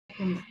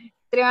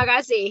Terima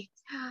kasih.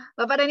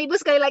 Bapak dan Ibu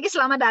sekali lagi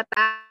selamat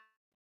datang.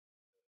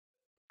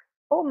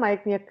 Oh,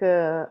 mic-nya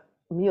ke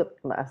mute,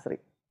 Mbak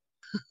Asri.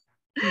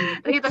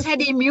 Ternyata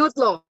saya di mute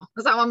loh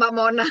sama Mbak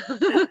Mona.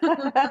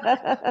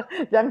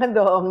 Jangan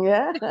dong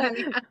ya.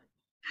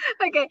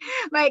 Oke,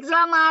 baik.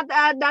 Selamat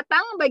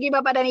datang bagi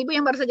Bapak dan Ibu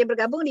yang baru saja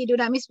bergabung di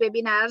Dunamis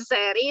Webinar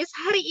Series.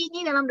 Hari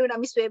ini dalam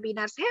Dunamis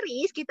Webinar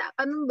Series, kita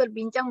akan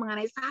berbincang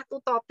mengenai satu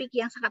topik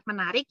yang sangat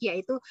menarik,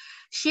 yaitu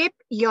Shape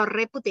Your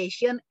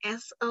Reputation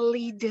as a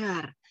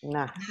Leader.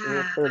 Nah,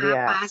 itu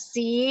dia.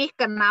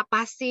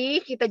 Kenapa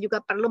sih kita juga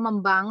perlu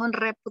membangun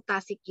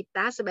reputasi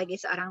kita sebagai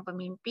seorang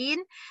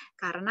pemimpin?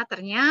 Karena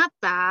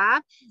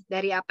ternyata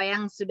dari apa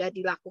yang sudah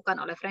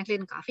dilakukan oleh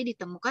Franklin Covey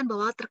ditemukan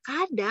bahwa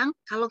terkadang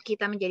kalau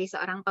kita menjadi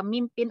seorang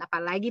pemimpin,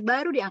 apalagi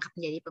baru diangkat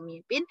menjadi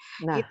pemimpin,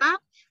 kita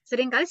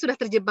seringkali sudah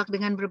terjebak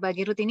dengan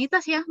berbagai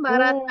rutinitas ya, Mbak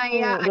Ratna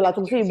ya. Udah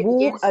langsung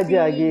sibuk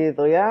aja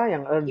gitu ya,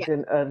 yang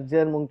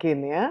urgent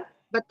mungkin ya.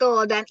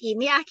 Betul, dan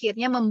ini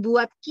akhirnya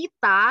membuat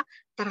kita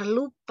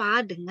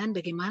terlupa dengan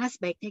bagaimana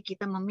sebaiknya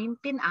kita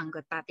memimpin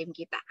anggota tim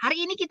kita.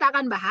 Hari ini kita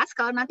akan bahas,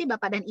 kalau nanti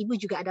Bapak dan Ibu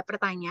juga ada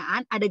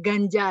pertanyaan, ada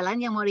ganjalan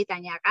yang mau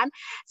ditanyakan,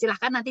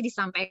 silahkan nanti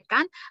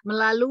disampaikan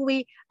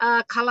melalui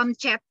kolom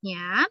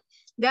chatnya.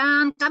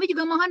 Dan kami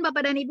juga mohon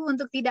Bapak dan Ibu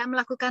untuk tidak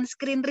melakukan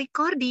screen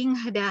recording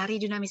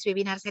dari Dunamis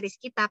Webinar Series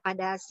kita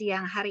pada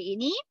siang hari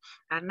ini,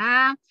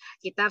 karena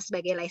kita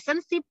sebagai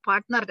licensee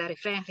partner dari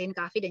Franklin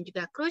Covey dan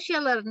juga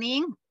Crucial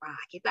Learning,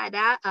 kita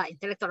ada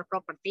intellectual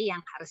property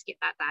yang harus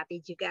kita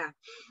taati juga.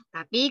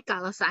 Tapi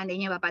kalau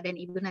seandainya Bapak dan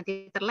Ibu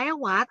nanti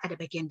terlewat, ada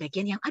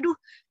bagian-bagian yang, aduh,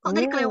 kok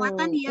tadi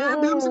kelewatan ya,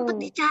 belum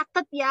sempat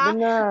dicatat ya.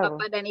 Benar.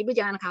 Bapak dan Ibu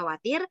jangan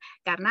khawatir,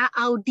 karena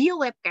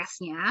audio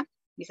webcastnya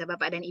bisa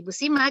Bapak dan Ibu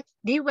simak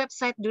di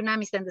website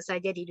Dunamis, tentu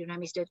saja di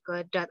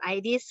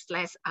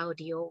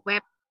dunamis.co.id/audio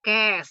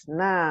webcast.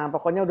 Nah,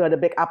 pokoknya udah ada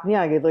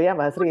backup-nya gitu ya,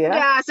 Mbak Sri ya.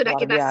 Sudah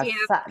Luar kita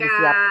biasa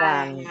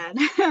disiapkan.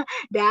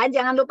 Dan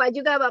jangan lupa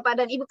juga Bapak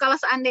dan Ibu, kalau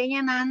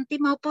seandainya nanti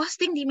mau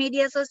posting di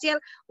media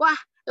sosial, wah,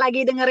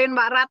 lagi dengerin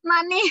Mbak Ratna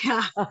nih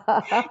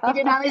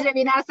di Dunamis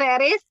Webinar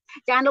Series,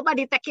 jangan lupa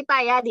di tag kita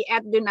ya di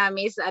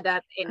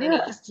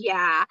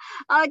 @dunamis.indonesia.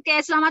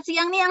 Oke, selamat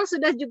siang nih yang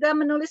sudah juga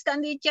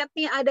menuliskan di chat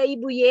nih, ada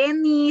Ibu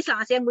Yeni,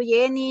 selamat siang Bu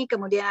Yeni,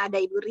 kemudian ada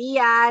Ibu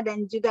Ria,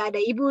 dan juga ada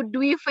Ibu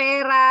Dwi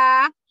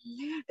Vera.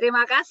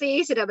 Terima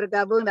kasih sudah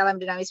bergabung dalam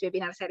Dunamis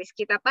Webinar Series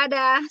kita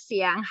pada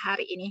siang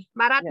hari ini.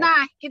 Mbak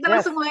Ratna, kita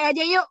langsung mulai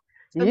aja yuk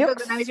untuk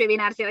Dunamis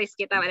Webinar Series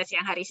kita pada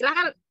siang hari.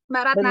 Silakan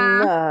Mbak Ratna.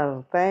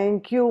 Benar,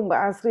 thank you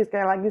Mbak Asri.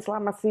 Sekali lagi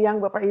selamat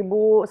siang Bapak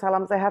Ibu,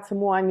 salam sehat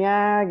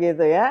semuanya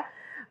gitu ya.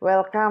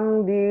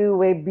 Welcome di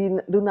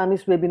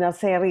Dunamis Webinar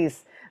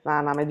Series.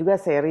 Nah, namanya juga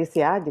series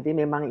ya, jadi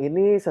memang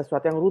ini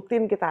sesuatu yang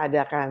rutin kita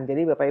adakan.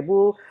 Jadi Bapak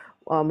Ibu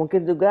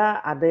mungkin juga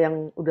ada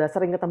yang udah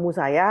sering ketemu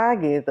saya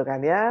gitu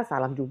kan ya,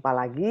 salam jumpa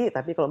lagi.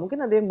 Tapi kalau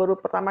mungkin ada yang baru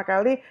pertama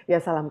kali, ya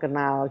salam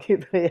kenal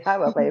gitu ya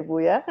Bapak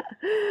Ibu ya.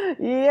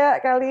 Iya,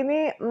 kali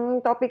ini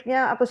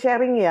topiknya atau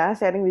sharing ya,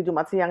 sharing di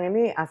Jumat siang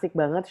ini asik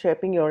banget,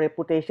 shaping your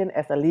reputation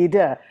as a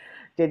leader.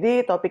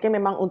 Jadi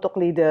topiknya memang untuk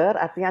leader,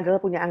 artinya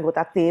adalah punya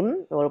anggota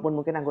tim, walaupun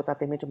mungkin anggota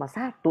timnya cuma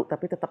satu,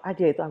 tapi tetap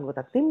aja itu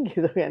anggota tim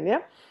gitu kan ya.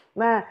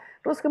 Nah,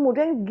 terus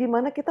kemudian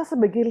gimana kita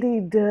sebagai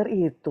leader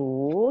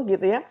itu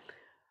gitu ya,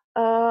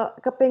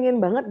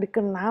 kepengen banget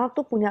dikenal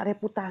tuh punya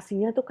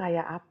reputasinya tuh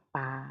kayak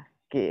apa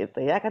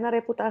gitu ya, karena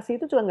reputasi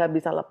itu juga nggak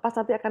bisa lepas,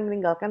 nanti akan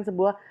meninggalkan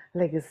sebuah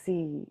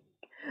legacy.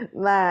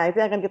 Nah,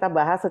 itu yang akan kita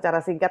bahas secara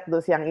singkat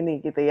untuk siang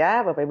ini gitu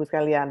ya, Bapak Ibu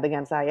sekalian.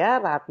 Dengan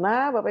saya,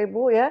 Ratna, Bapak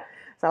Ibu ya,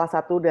 salah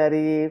satu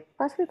dari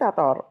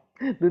fasilitator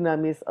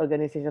Dunamis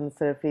Organization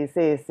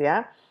Services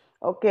ya.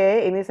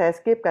 Oke, ini saya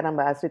skip karena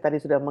Mbak Asri tadi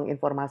sudah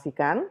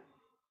menginformasikan.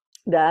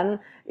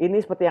 Dan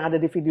ini seperti yang ada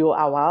di video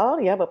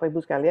awal ya, Bapak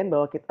Ibu sekalian,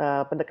 bahwa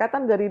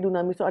pendekatan dari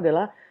Dunamis itu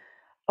adalah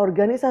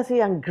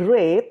organisasi yang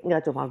great,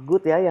 nggak cuma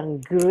good ya,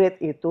 yang great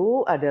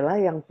itu adalah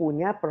yang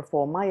punya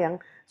performa yang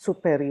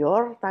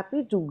superior,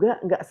 tapi juga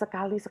nggak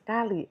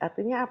sekali-sekali.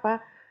 Artinya apa?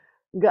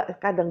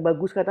 Nggak kadang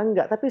bagus, kadang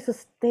nggak, tapi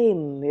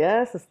sustain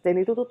ya. Sustain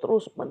itu tuh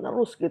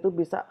terus-menerus gitu,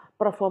 bisa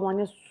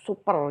performanya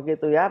super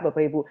gitu ya, Bapak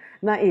Ibu.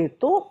 Nah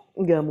itu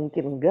nggak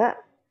mungkin nggak,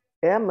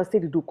 ya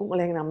mesti didukung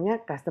oleh yang namanya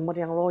customer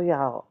yang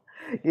loyal.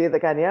 Gitu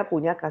kan ya,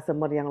 punya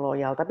customer yang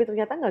loyal. Tapi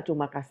ternyata nggak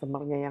cuma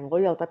customer-nya yang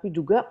loyal, tapi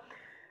juga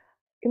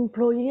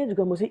employee-nya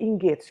juga mesti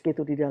engage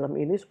gitu di dalam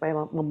ini supaya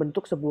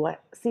membentuk sebuah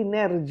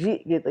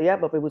sinergi gitu ya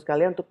Bapak Ibu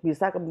sekalian untuk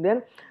bisa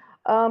kemudian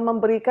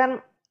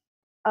memberikan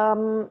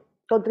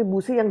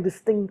kontribusi yang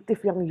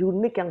distinktif, yang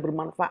unik, yang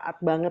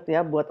bermanfaat banget ya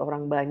buat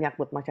orang banyak,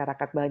 buat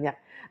masyarakat banyak.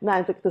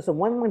 Nah, untuk itu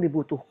semua memang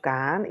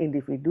dibutuhkan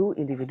individu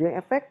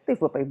yang efektif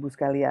Bapak Ibu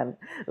sekalian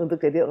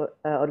untuk jadi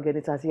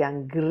organisasi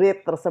yang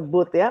great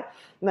tersebut ya.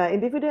 Nah,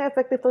 individu yang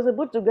efektif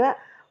tersebut juga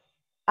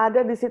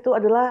ada di situ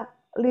adalah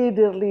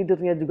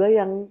leader-leadernya juga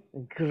yang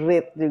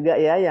great juga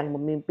ya, yang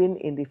memimpin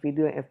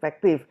individu yang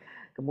efektif.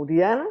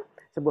 Kemudian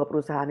sebuah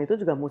perusahaan itu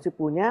juga mesti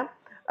punya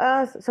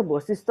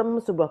sebuah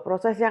sistem, sebuah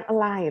proses yang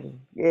align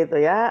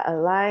gitu ya,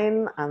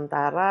 align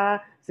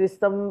antara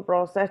sistem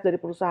proses dari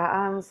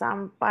perusahaan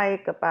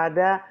sampai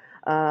kepada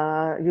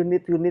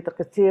unit-unit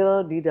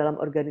terkecil di dalam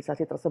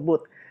organisasi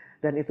tersebut.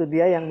 Dan itu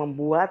dia yang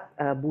membuat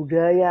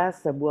budaya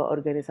sebuah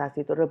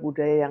organisasi itu adalah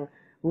budaya yang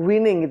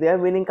winning gitu ya,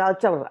 winning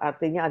culture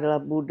artinya adalah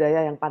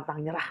budaya yang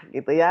pantang nyerah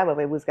gitu ya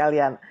Bapak Ibu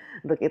sekalian.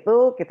 Untuk itu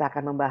kita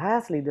akan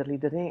membahas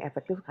leader-leadernya yang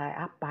efektif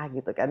kayak apa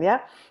gitu kan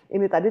ya.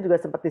 Ini tadi juga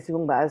sempat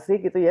disinggung Mbak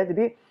Asri gitu ya.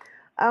 Jadi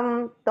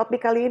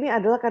topik kali ini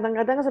adalah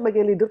kadang-kadang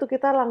sebagai leader tuh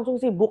kita langsung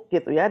sibuk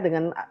gitu ya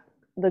dengan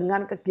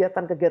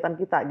kegiatan-kegiatan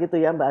kita gitu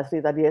ya Mbak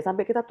Asri tadi ya,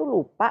 sampai kita tuh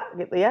lupa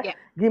gitu ya, Ya.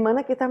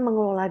 gimana kita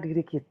mengelola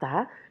diri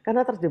kita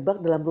karena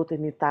terjebak dalam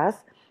rutinitas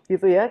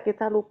gitu ya,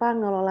 kita lupa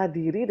ngelola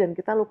diri dan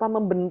kita lupa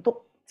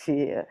membentuk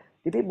sih.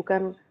 Jadi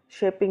bukan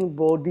shaping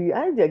body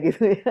aja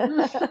gitu ya,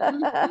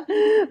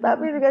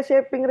 tapi juga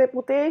shaping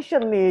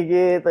reputation nih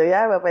gitu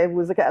ya Bapak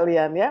Ibu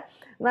sekalian ya.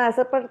 Nah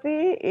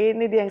seperti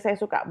ini dia yang saya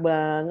suka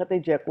banget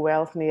nih Jack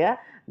Welch nih ya,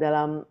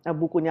 dalam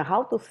bukunya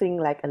How to Think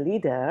Like a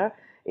Leader.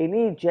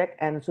 Ini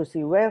Jack and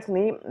Susie Welch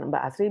nih,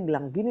 Mbak Asri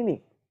bilang gini nih,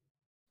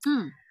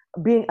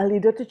 being a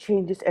leader to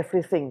changes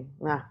everything.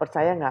 Nah,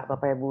 percaya nggak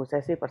Bapak Ibu?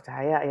 Saya sih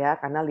percaya ya,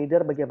 karena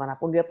leader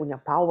bagaimanapun dia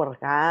punya power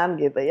kan,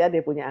 gitu ya.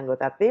 Dia punya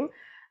anggota tim,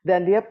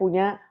 dan dia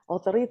punya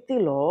authority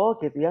loh,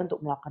 gitu ya,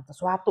 untuk melakukan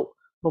sesuatu.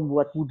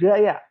 Membuat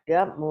budaya,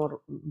 ya,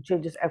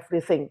 changes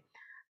everything.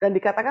 Dan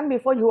dikatakan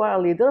before you are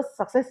a leader,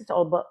 success is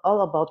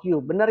all about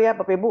you. Benar ya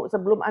Bapak Ibu,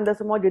 sebelum Anda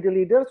semua jadi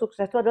leader,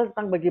 sukses itu adalah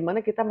tentang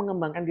bagaimana kita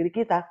mengembangkan diri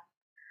kita.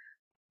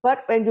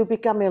 But when you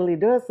become a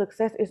leader,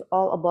 success is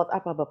all about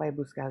apa Bapak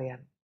Ibu sekalian?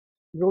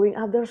 Growing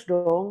others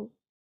dong.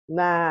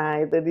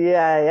 Nah, itu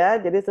dia ya.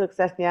 Jadi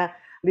suksesnya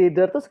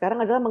leader tuh sekarang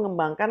adalah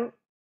mengembangkan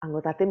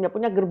anggota timnya,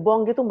 punya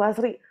gerbong gitu Mbak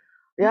Sri.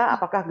 Ya,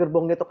 apakah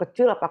gerbongnya itu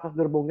kecil, apakah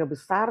gerbongnya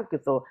besar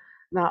gitu.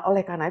 Nah,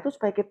 oleh karena itu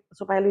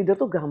supaya leader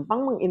tuh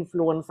gampang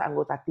menginfluence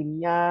anggota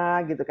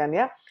timnya gitu kan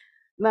ya.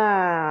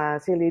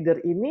 Nah, si leader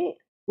ini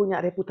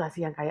punya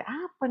reputasi yang kayak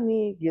apa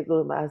nih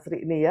gitu Mbak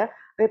Asri ini ya.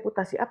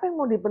 Reputasi apa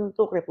yang mau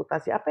dibentuk,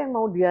 reputasi apa yang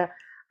mau dia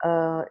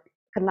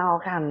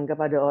kenalkan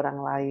kepada orang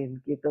lain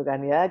gitu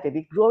kan ya.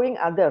 Jadi growing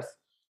others.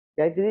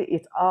 Ya, jadi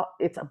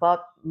it's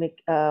about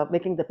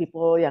making the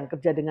people yang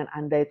kerja dengan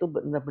Anda itu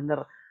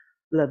benar-benar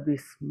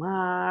lebih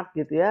smart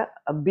gitu ya,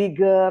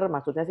 bigger,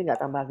 maksudnya sih nggak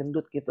tambah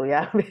gendut gitu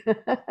ya.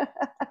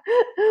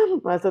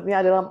 Maksudnya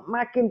adalah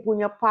makin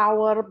punya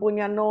power,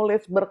 punya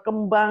knowledge,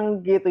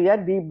 berkembang gitu ya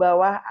di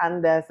bawah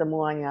Anda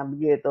semuanya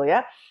begitu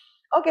ya.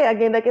 Oke,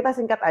 agenda kita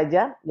singkat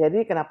aja.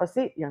 Jadi kenapa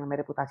sih yang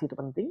namanya reputasi itu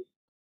penting?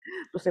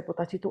 Terus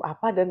reputasi itu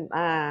apa dan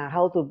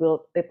how to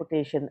build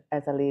reputation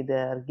as a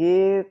leader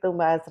gitu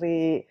Mbak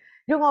Asri.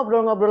 Yuk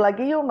ngobrol-ngobrol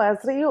lagi yuk Mbak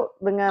Asri yuk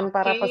dengan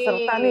para Oke.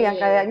 peserta nih yang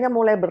kayaknya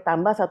mulai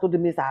bertambah satu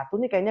demi satu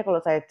nih kayaknya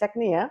kalau saya cek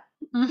nih ya.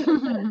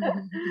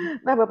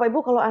 Nah Bapak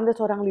Ibu kalau Anda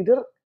seorang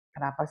leader,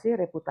 kenapa sih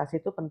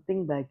reputasi itu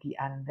penting bagi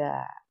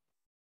Anda?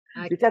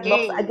 Di chat Oke.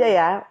 box aja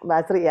ya Mbak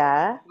Asri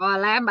ya.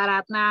 Boleh Mbak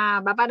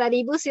Ratna. Bapak dan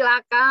Ibu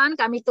silakan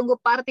kami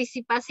tunggu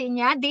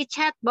partisipasinya di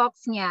chat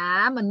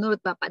box-nya.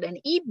 Menurut Bapak dan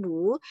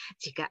Ibu,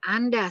 jika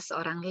Anda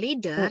seorang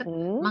leader,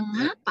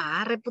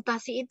 mengapa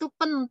reputasi itu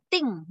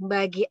penting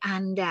bagi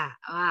Anda?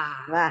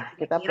 Wah, Nah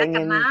kita kira-kira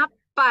pengen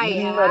kenapa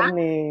bener ya?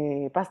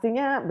 nih,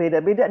 pastinya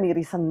beda-beda nih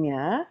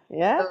reasonnya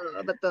ya. Betul,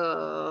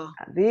 betul.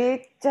 Di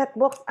chat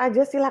box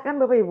aja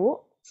silakan Bapak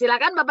Ibu.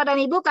 Silakan Bapak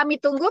dan Ibu, kami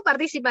tunggu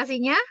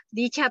partisipasinya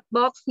di chat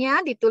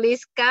box-nya,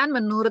 dituliskan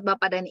menurut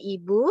Bapak dan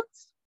Ibu.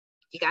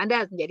 Jika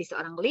Anda menjadi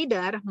seorang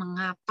leader,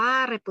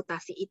 mengapa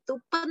reputasi itu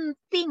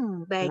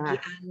penting bagi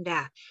Nah,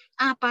 Anda?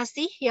 Apa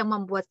sih yang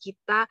membuat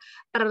kita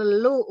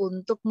perlu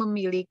untuk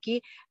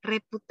memiliki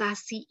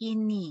reputasi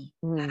ini?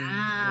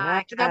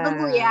 Nah, kita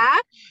tunggu nah ya,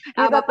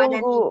 kita Bapak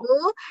dan tunggu. Ibu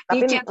di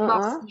Tapi chat di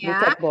box-nya.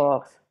 chat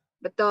box.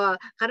 Betul,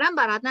 karena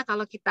Mbak Ratna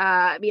kalau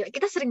kita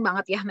sering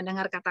banget ya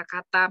mendengar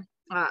kata-kata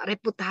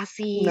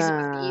reputasi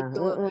seperti Nah,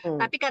 itu.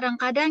 Tapi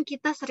kadang-kadang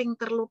kita sering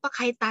terlupa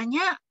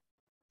kaitannya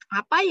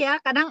apa ya?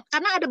 Karena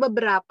ada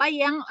beberapa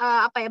yang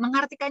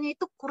mengartikannya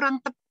itu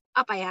kurang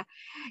apa ya?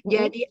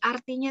 Jadi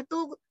artinya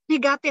tuh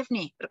negatif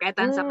nih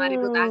berkaitan sama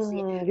reputasi.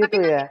 Tapi gitu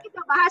nanti ya.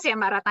 kita bahas ya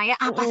Mbak Ratna ya,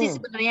 apa sih Mm-mm,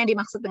 sebenarnya yang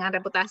dimaksud dengan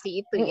reputasi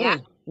itu ya?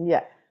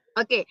 iya.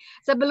 Oke,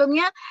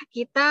 sebelumnya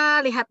kita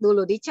lihat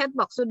dulu di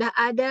chatbox sudah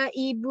ada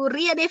Ibu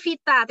Ria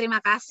Devita.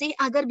 Terima kasih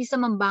agar bisa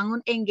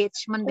membangun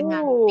engagement dengan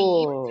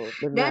tim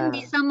dan Benar.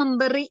 bisa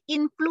memberi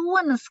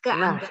influence ke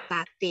Nah,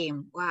 anggota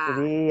tim. itu Wah,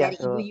 dia dari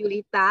Ibu tuh.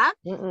 Yulita,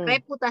 Mm-mm.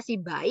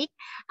 reputasi baik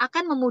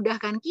akan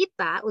memudahkan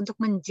kita untuk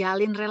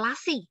menjalin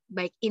relasi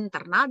baik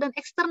internal dan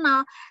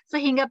eksternal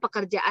sehingga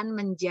pekerjaan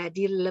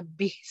menjadi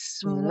lebih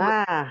smooth.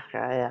 Nah,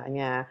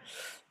 kayaknya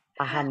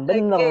paham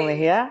bener Oke.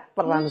 nih ya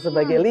peran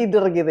sebagai Hmm,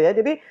 leader gitu ya.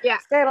 Jadi ya,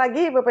 sekali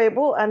lagi Bapak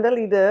Ibu, Anda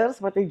leader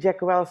seperti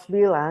Jack Welch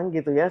bilang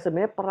gitu ya.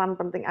 Sebenarnya peran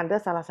penting Anda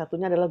salah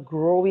satunya adalah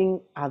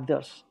growing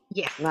others.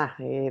 yes. Nah,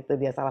 itu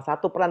dia salah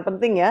satu peran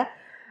penting ya.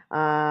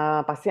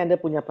 Pasti Anda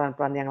punya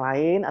peran-peran yang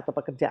lain atau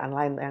pekerjaan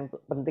lain yang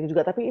penting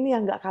juga. Tapi ini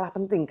yang nggak kalah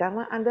penting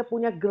karena Anda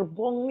punya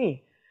gerbong nih.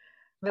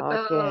 Oke,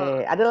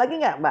 Betul. ada lagi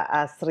nggak Mbak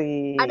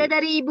Asri? Ada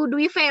dari Ibu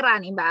Dwi Vera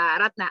nih Mbak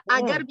Ratna,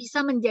 Hmm. agar bisa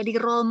menjadi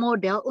role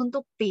model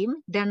untuk tim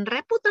dan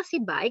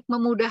reputasi baik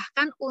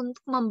memudahkan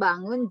untuk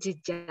membangun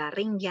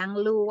jejaring yang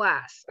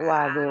luas.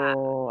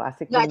 Waduh,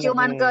 asik Nggak bener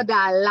cuman nih. ke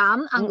dalam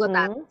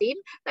anggota Mm-mm. tim,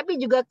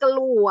 tapi juga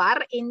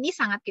keluar, ini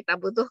sangat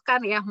kita butuhkan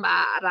ya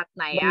Mbak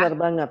Ratna ya. Bener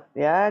banget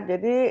ya.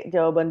 Jadi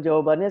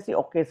jawaban-jawabannya sih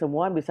oke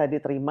semua bisa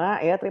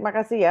diterima ya. Terima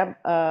kasih ya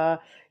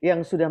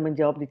yang sudah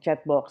menjawab di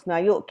chat box. Nah,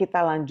 yuk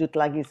kita lanjut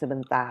lagi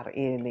sebentar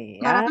ini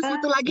Mbak ya. Ratna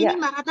satu lagi Ya. nih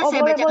Mbak Ratna, Oh,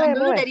 saya boleh bacakan boleh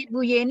dulu boleh. dari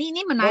Bu Yeni,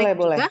 ini menarik Boleh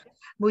boleh. juga.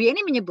 Bu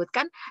Yeni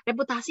menyebutkan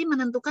reputasi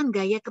menentukan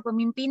gaya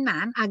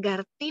kepemimpinan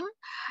agar tim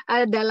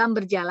dalam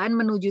berjalan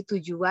menuju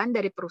tujuan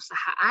dari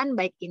perusahaan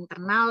baik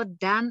internal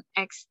dan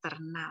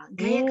eksternal.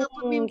 Gaya Gaya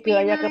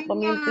kepemimpinannya nih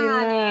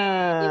kepemimpinan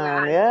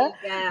dibahas ya.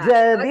 juga.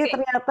 Jadi Oke,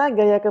 ternyata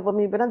gaya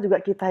kepemimpinan juga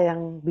kita yang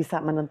bisa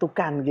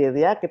menentukan gitu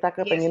ya. Kita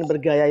kepengen yes.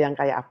 bergaya yang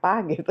kayak apa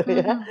gitu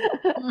ya.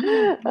 Mhm, mhm,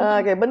 mhm.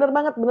 Oke, bener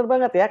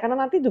banget ya.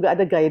 Karena nanti juga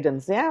ada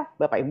guidance-nya,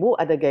 Bapak Ibu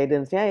ada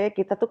guidance-nya ya.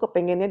 Kita tuh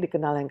kepengennya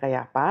dikenal yang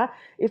kayak apa.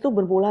 Itu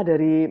bermula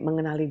dari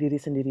mengenali diri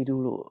sendiri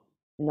dulu.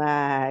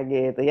 Nah,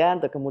 gitu ya.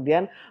 Untuk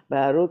kemudian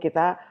baru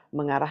kita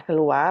mengarah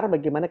keluar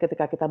bagaimana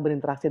ketika kita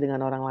berinteraksi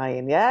dengan orang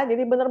lain ya.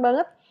 Jadi bener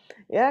banget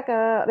ya,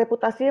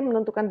 reputasi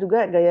menentukan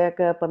juga gaya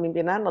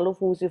kepemimpinan, lalu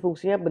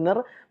fungsi-fungsinya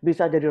benar,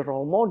 bisa jadi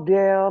role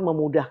model,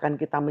 memudahkan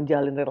kita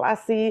menjalin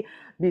relasi,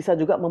 bisa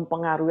juga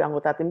mempengaruhi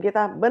anggota tim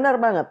kita, benar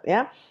banget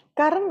ya.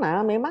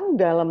 Karena memang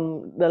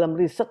dalam dalam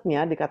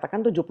risetnya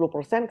dikatakan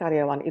 70%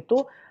 karyawan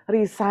itu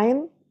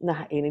resign,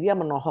 nah ini dia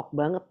menohok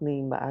banget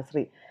nih Mbak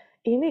Asri.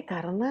 Ini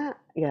karena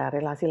ya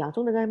relasi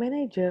langsung dengan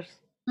managers.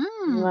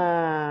 Hmm,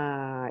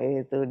 Nah,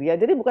 itu dia.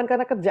 Jadi bukan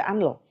karena kerjaan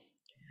loh.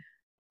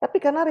 Tapi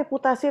karena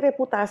reputasi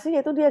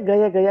yaitu dia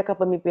gaya-gaya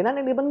kepemimpinan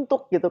yang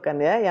dibentuk gitu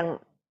kan ya, yang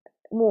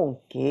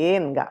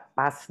mungkin nggak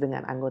pas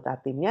dengan anggota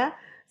timnya,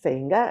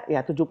 sehingga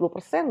ya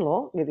 70%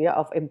 loh gitu ya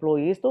of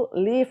employees tuh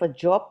leave a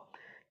job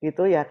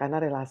gitu ya karena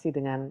relasi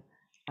dengan,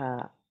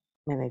 eee,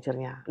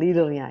 manajernya,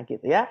 leader-nya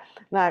gitu ya.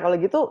 Nah kalau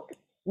gitu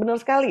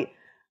benar sekali,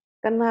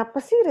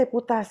 kenapa sih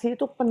reputasi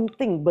itu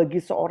penting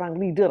bagi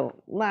seorang leader?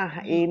 Nah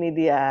hmm, ini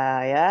dia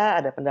ya,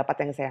 ada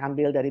pendapat yang saya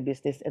ambil dari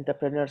Business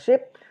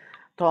Entrepreneurship.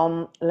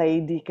 Tom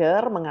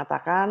Leidiker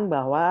mengatakan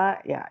bahwa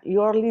ya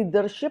your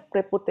leadership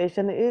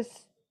reputation is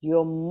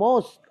your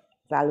most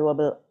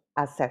valuable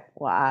asset.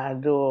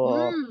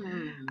 Waduh,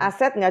 hmm.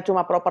 aset nggak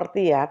cuma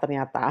properti ya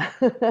ternyata.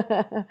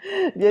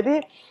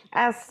 Jadi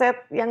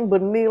aset yang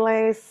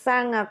bernilai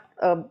sangat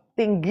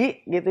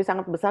tinggi gitu,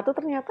 sangat besar itu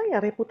ternyata ya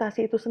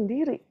reputasi itu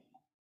sendiri.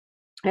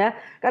 Ya,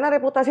 karena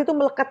reputasi itu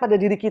melekat pada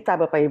diri kita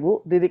Bapak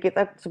Ibu, diri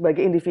kita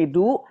sebagai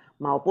individu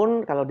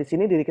maupun kalau di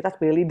sini diri kita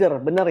sebagai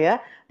leader, benar ya.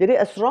 Jadi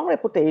a strong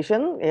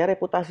reputation, ya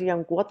reputasi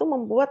yang kuat tuh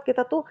membuat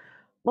kita tuh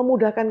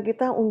memudahkan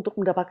kita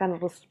untuk mendapatkan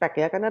respect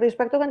ya, karena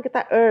respect itu kan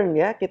kita earn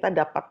ya, kita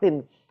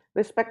dapatin.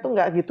 Respect tuh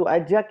nggak gitu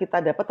aja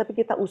kita dapat, tapi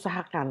kita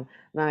usahakan.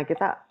 Nah,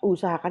 kita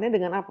usahakannya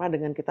dengan apa?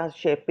 Dengan kita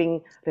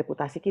shaping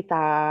reputasi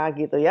kita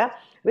gitu ya.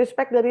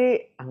 Respect dari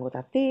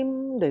anggota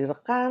tim, dari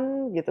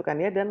rekan gitu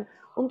kan ya, dan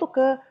untuk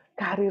ke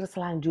karir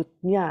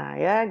selanjutnya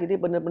ya. Jadi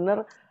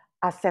benar-benar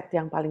aset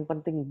yang paling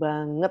penting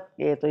banget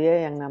gitu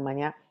ya yang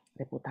namanya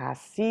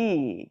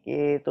reputasi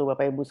gitu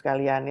Bapak Ibu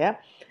sekalian ya.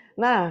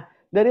 Nah,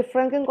 dari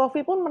Franklin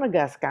Covey pun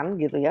menegaskan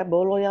gitu ya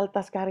bahwa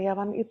loyalitas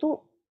karyawan itu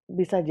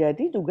bisa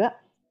jadi juga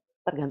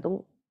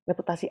tergantung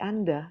reputasi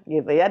Anda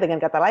gitu ya. Dengan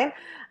kata lain,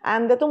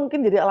 Anda tuh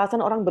mungkin jadi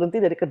alasan orang berhenti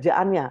dari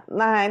kerjaannya.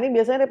 Nah, ini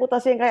biasanya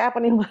reputasi yang kayak apa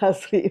nih Mas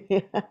ini?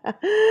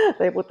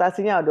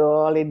 Reputasinya,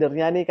 aduh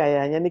leadernya nih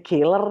kayaknya nih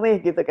killer nih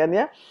gitu kan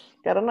ya.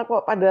 Karena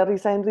kok pada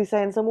resign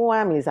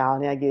semua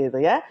misalnya gitu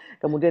ya.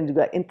 Kemudian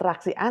juga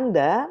interaksi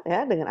Anda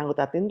ya dengan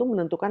anggota tim itu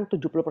menentukan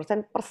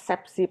 70%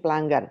 persepsi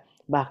pelanggan.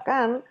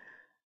 Bahkan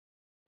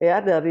ya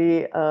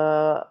dari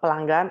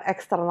pelanggan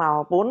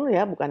eksternal pun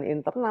ya bukan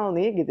internal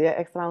nih gitu ya,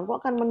 eksternal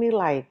pun akan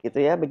menilai gitu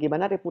ya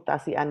bagaimana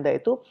reputasi Anda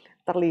itu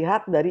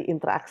terlihat dari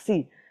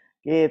interaksi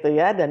gitu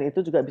ya dan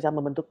itu juga bisa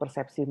membentuk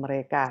persepsi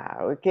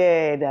mereka.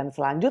 Oke, dan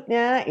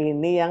selanjutnya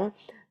ini yang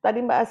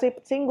tadi Mbak Asri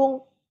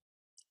singgung,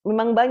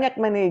 memang banyak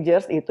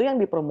managers itu yang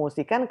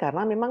dipromosikan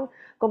karena memang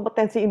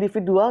kompetensi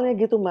individualnya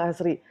gitu Mbak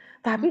Asri.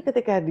 Tapi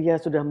ketika dia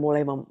sudah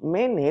mulai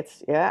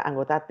manage ya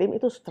anggota tim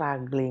itu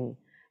struggling.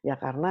 Ya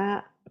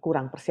karena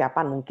kurang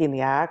persiapan mungkin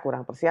ya,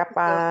 kurang Betul,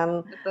 persiapan,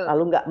 betul.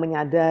 lalu nggak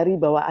menyadari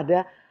bahwa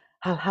ada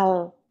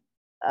hal-hal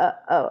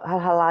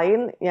hal-hal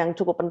lain yang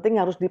cukup penting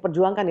harus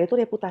diperjuangkan yaitu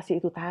reputasi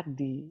itu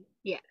tadi.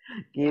 Iya,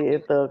 iya.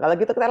 Gitu. Kalau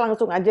gitu kita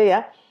langsung aja ya.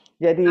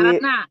 Mbak Jadi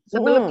Ratna,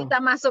 sebelum mhm, kita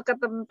masuk ke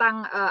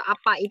tentang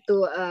apa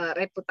itu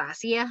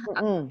reputasi ya,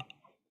 mhm,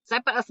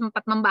 saya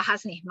sempat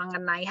membahas nih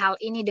mengenai hal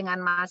ini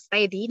dengan Mas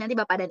Teddy. Nanti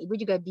Bapak dan Ibu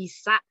juga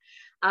bisa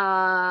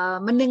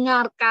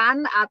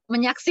mendengarkan,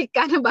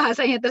 menyaksikan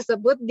bahasanya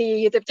tersebut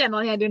di YouTube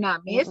channelnya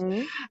Dunamis.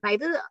 mhm, Nah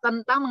itu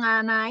tentang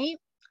mengenai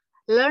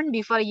learn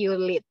before you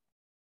lead.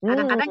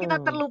 Kadang-kadang kita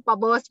mmm, terlupa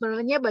bahwa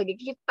sebenarnya bagi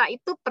kita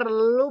itu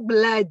perlu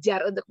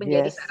belajar untuk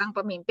menjadi yes. seorang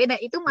pemimpin dan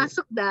itu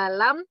masuk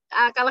dalam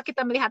kalau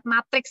kita melihat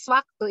matriks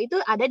waktu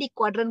itu ada di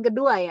kuadran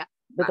kedua ya.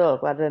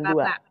 Betul, kuadran 2.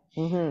 Ratna.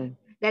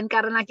 Dan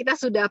karena kita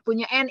sudah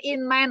punya end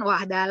in mind,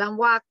 wah dalam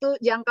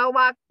jangka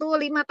waktu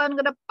 5 tahun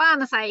ke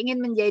depan saya ingin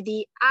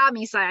menjadi A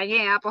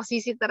misalnya ya,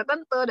 posisi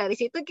tertentu. Dari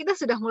situ kita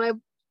sudah mulai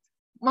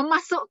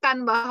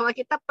memasukkan bahwa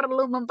kita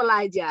perlu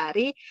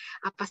mempelajari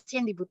apa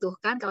sih yang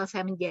dibutuhkan kalau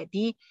saya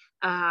menjadi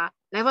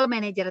level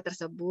manager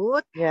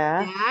tersebut.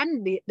 Ya.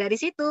 Dan dari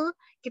situ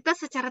kita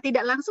secara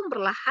tidak langsung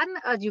perlahan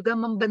juga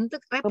membentuk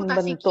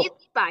reputasi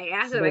kita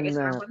ya sebagai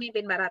seorang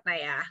pemimpin, Mbak Ratna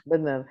ya.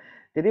 Benar.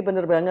 Jadi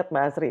benar banget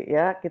Mbak Asri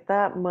ya,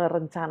 kita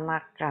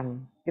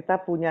merencanakan, kita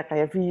punya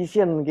kayak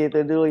vision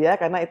gitu dulu ya,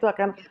 karena itu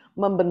akan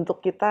membentuk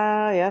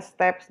kita ya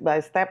step by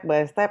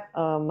step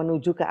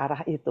menuju ke arah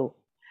itu.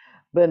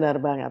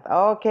 Benar banget.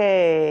 Oke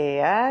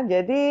ya,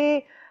 jadi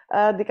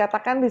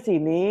dikatakan di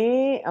sini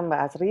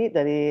Mbak Asri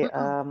dari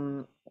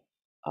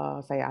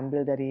saya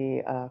ambil dari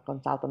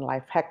konsultan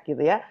life hack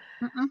gitu ya.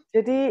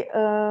 Jadi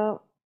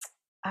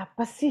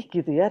apa sih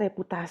gitu ya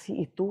reputasi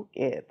itu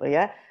gitu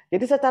ya.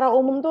 Jadi secara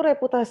umum tuh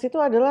reputasi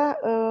itu adalah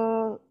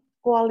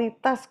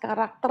kualitas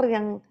karakter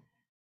yang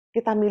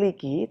kita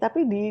miliki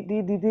tapi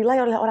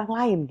dinilai oleh orang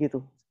lain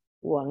gitu.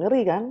 Wah,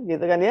 ngeri kan gitu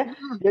kan ya.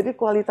 Jadi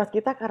kualitas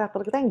kita,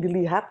 karakter kita yang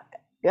dilihat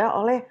ya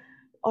oleh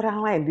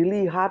orang lain,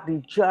 dilihat,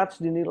 dijudge,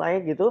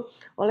 dinilai gitu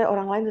oleh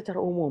orang lain secara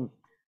umum.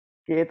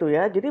 Gitu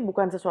ya. Jadi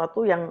bukan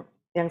sesuatu yang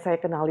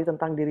saya kenali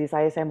tentang diri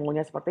saya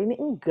maunya seperti ini,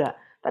 enggak.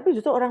 Tapi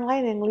justru orang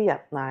lain yang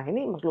lihat. Nah,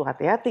 ini perlu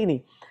hati-hati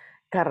nih.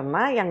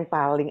 Karena yang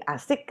paling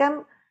asik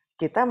kan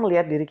kita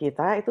melihat diri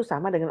kita itu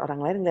sama dengan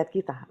orang lain melihat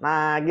kita.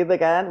 Nah, gitu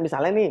kan.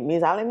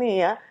 Misalnya nih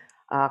ya,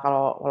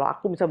 kalau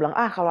aku bisa bilang,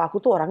 kalau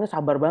aku tuh orangnya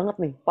sabar banget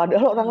nih.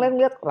 Padahal orang lain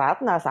lihat,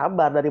 Ratna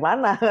sabar dari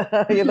mana?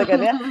 Gitu kan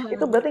ya.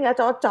 Itu berarti nggak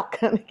cocok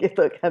kan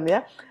gitu kan ya.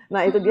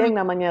 Nah, itu dia yang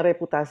namanya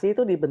reputasi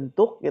itu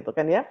dibentuk gitu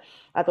kan ya.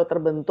 Atau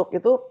terbentuk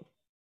itu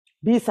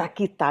bisa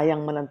kita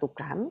yang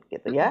menentukan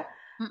gitu ya.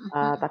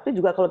 Tapi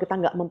juga kalau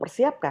kita nggak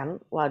mempersiapkan,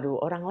 waduh,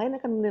 orang lain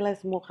akan menilai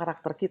semua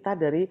karakter kita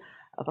dari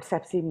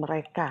persepsi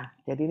mereka.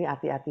 Jadi ini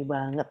hati-hati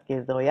banget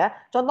gitu ya.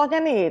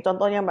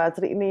 Contohnya Mbak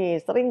Sri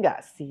ini sering nggak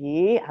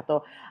sih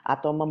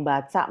atau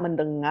membaca,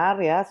 mendengar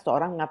ya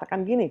seseorang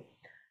mengatakan gini,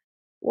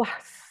 wah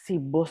si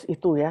bos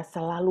itu ya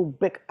selalu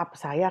backup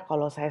saya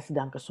kalau saya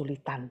sedang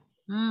kesulitan.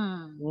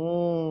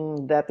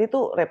 Berarti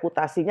tuh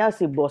reputasinya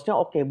si bosnya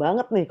oke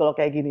banget nih kalau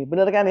kayak gini,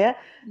 bener kan ya?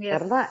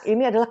 Karena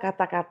ini adalah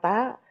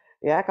kata-kata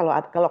ya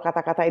kalau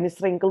kata-kata ini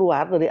sering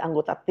keluar dari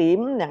anggota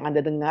tim yang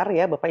Anda dengar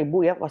ya Bapak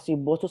Ibu ya, wah si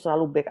bos tuh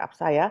selalu backup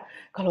saya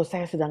kalau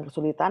saya sedang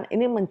kesulitan,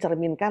 ini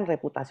mencerminkan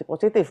reputasi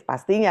positif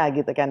pastinya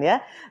gitu kan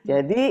ya.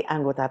 Jadi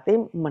anggota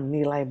tim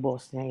menilai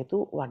bosnya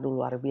itu waduh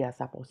luar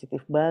biasa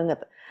positif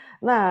banget.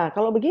 Nah,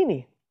 kalau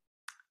begini,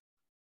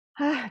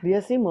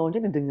 dia sih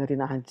maunya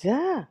didengerin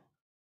aja.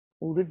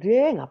 Udah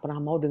deh, nggak pernah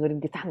mau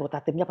dengerin kita,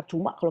 anggota timnya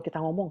percuma kalau kita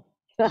ngomong.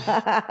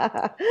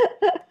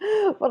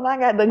 Pernah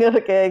nggak denger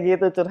kayak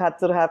gitu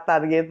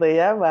curhat-curhatan gitu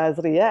ya, Mbak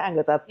Hasri ya,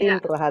 anggota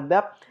tim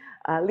terhadap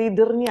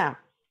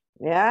leadernya.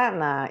 Ya,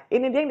 nah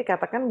ini dia yang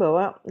dikatakan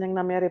bahwa yang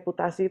namanya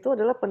reputasi itu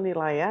adalah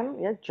penilaian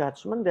ya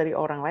judgement dari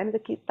orang lain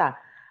ke kita.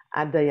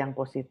 Ada yang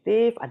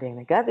positif, ada yang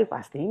negatif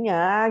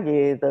pastinya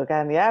gitu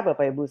kan ya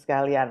Bapak Ibu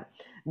sekalian.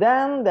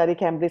 Dan dari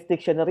Cambridge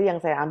Dictionary yang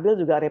saya ambil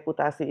juga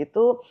reputasi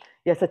itu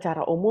ya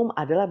secara umum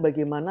adalah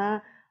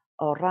bagaimana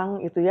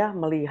orang itu ya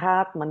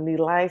melihat,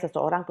 menilai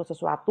seseorang atau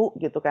sesuatu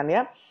gitu kan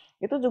ya.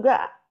 Itu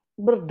juga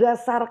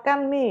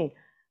berdasarkan nih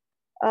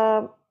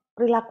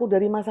perilaku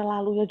dari masa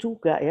lalunya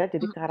juga ya.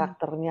 Jadi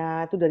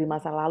karakternya itu dari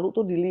masa lalu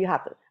tuh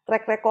dilihat.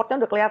 Track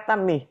recordnya udah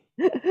kelihatan nih.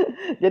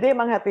 Jadi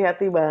emang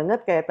hati-hati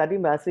banget kayak tadi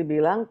Mbak Asri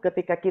bilang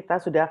ketika kita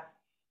sudah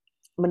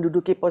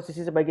menduduki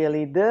posisi sebagai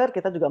leader,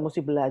 kita juga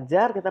mesti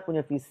belajar, kita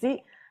punya visi.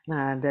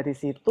 Nah, dari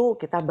situ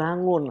kita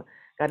bangun.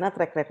 Karena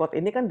track record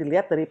ini kan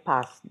dilihat dari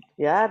past,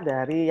 ya,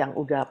 dari yang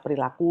udah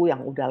perilaku,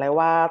 yang udah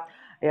lewat,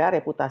 ya,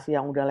 reputasi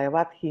yang udah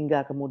lewat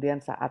hingga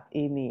kemudian saat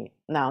ini.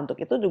 Nah, untuk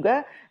itu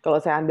juga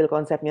kalau saya ambil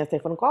konsepnya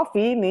Stephen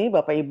Covey nih,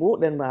 Bapak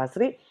Ibu dan Mbak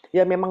Asri,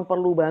 ya memang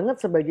perlu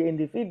banget sebagai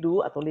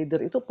individu atau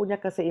leader itu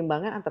punya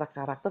keseimbangan antara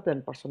karakter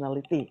dan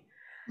personality.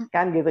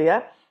 Kan gitu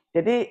ya.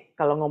 Jadi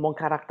kalau ngomong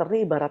karakter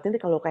nih ibaratnya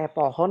nih kalau kayak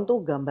pohon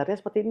tuh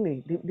gambarnya seperti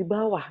ini, di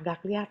bawah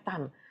nggak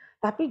kelihatan.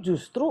 Tapi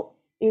justru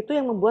itu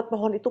yang membuat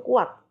pohon itu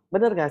kuat.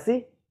 Bener nggak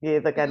sih?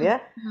 Gitu kan ya.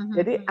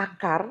 Jadi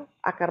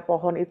akar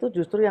pohon itu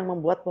justru yang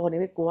membuat pohon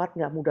ini kuat,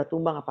 nggak mudah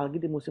tumbang,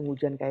 apalagi di musim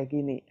hujan kayak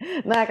gini.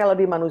 Nah kalau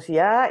di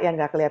manusia yang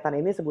nggak kelihatan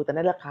ini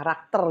sebutannya adalah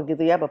karakter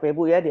gitu ya Bapak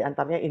Ibu ya, di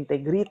antaranya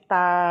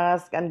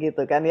integritas kan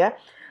gitu kan ya.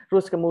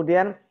 Terus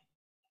kemudian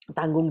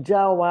tanggung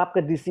jawab,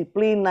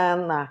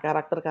 kedisiplinan. Nah,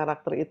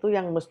 karakter-karakter itu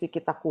yang mesti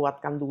kita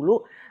kuatkan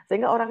dulu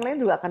sehingga orang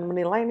lain juga akan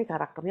menilai nih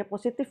karakternya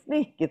positif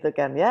nih gitu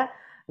kan ya.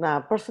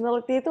 Nah,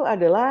 personality itu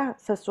adalah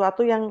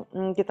sesuatu yang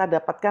kita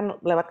dapatkan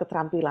lewat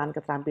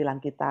keterampilan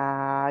kita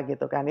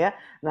gitu kan ya.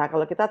 Nah,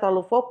 kalau kita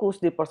terlalu fokus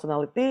di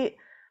personality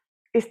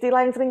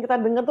istilah yang sering kita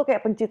dengar tuh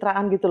kayak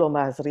pencitraan gitu loh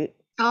Mbak Asri.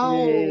 Oh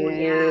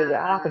ya, Gitu,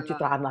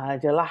 pencitraan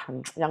aja lah,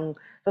 yang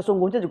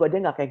sesungguhnya juga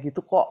dia nggak kayak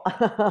gitu kok,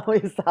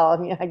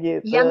 misalnya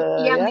gitu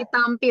yang ya,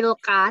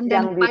 ditampilkan dan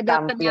yang pada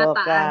ditampilkan.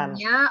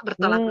 kenyataannya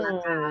bertolak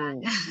belakang.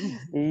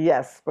 Hmm,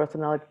 yes,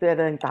 personality itu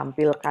ada yang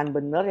tampilkan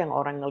bener, yang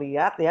orang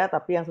ngelihat ya,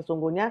 tapi yang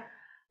sesungguhnya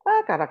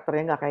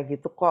karakternya nggak kayak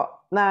gitu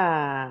kok.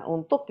 Nah,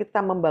 untuk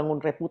kita membangun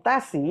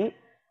reputasi,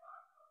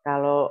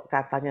 kalau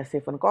katanya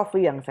Stephen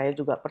Covey yang saya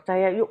juga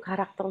percaya, yuk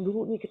karakter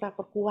dulu nih kita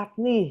perkuat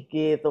nih,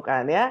 gitu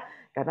kan ya.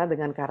 Karena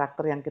dengan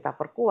karakter yang kita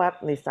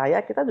perkuat,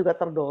 niscaya kita juga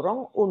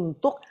terdorong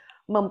untuk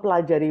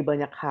mempelajari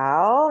banyak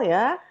hal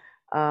ya,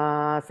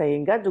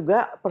 sehingga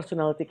juga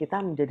personality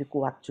kita menjadi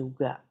kuat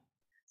juga.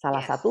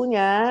 Salah Yes.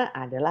 satunya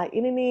adalah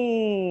ini nih,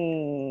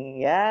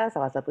 ya.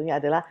 Salah satunya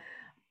adalah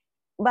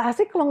Mbak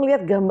Asik kalau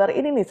ngelihat gambar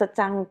ini nih,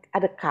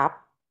 ada cup,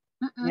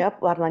 Mm-mm, ya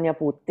warnanya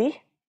putih.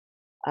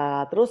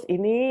 Terus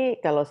ini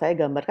kalau saya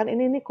gambarkan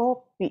ini nih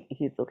kopi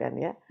gitu kan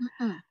ya.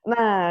 mm-mm.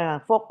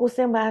 Nah,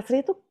 fokusnya Mbak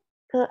Asri itu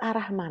ke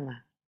arah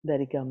mana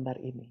dari gambar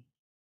ini?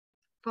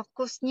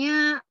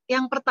 Fokusnya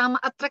yang pertama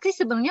atraksi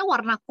sebenarnya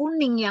warna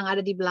kuning yang ada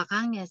di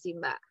belakangnya sih,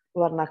 Mbak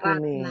Warna Ratna.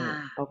 kuning.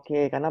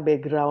 Oke, karena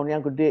background-nya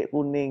gede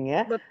kuning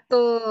ya.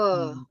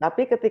 Betul.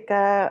 Tapi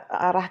ketika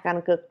arahkan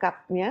ke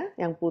cup-nya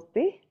yang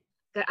putih,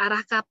 Ke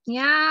arah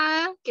cupnya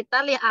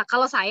kita lihat,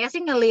 kalau saya sih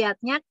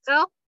ngelihatnya ke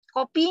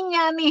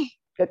kopinya nih.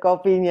 ke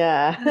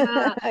kopinya.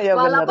 Nah, Ya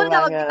benar walaupun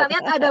kalau kita banget.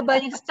 lihat ada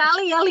banyak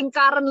sekali ya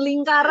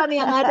lingkaran-lingkaran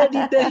yang ada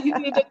di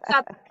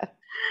dekat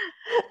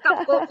cup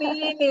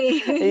kopi ini.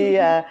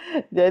 Iya,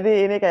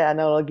 jadi ini kayak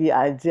analogi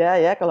aja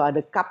ya, kalau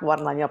ada cup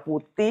warnanya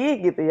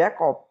putih gitu ya,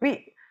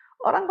 kopi,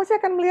 orang pasti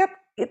akan melihat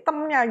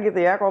hitamnya gitu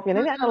ya, kopi.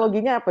 Nah, ini Mm-mm.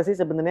 analoginya apa sih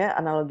sebenarnya?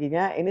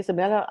 Analoginya ini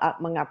sebenarnya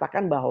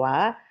mengatakan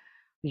bahwa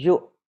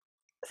yuk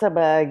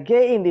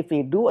sebagai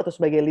individu atau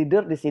sebagai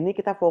leader di sini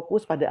kita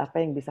fokus pada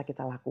apa yang bisa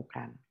kita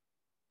lakukan.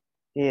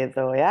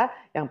 Gitu ya.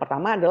 Yang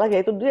pertama adalah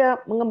yaitu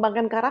dia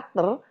mengembangkan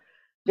karakter. Mm-mm.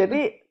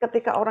 Jadi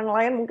ketika orang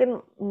lain mungkin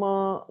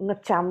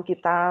mengecam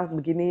kita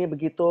begini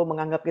begitu,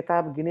 menganggap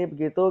kita begini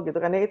begitu gitu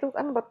kan ya, itu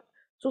kan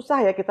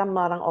susah ya kita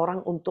melarang orang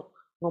untuk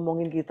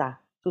ngomongin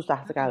kita,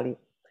 susah Mm-mm. sekali.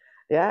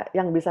 Ya,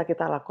 yang bisa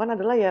kita lakukan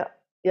adalah ya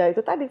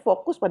itu tadi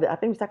fokus pada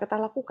apa yang bisa kita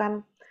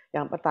lakukan.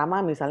 Yang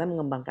pertama misalnya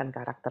mengembangkan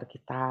karakter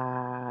kita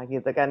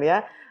gitu kan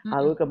ya.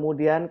 Lalu Mm-mm.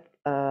 kemudian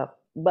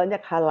banyak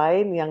hal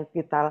lain yang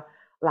kita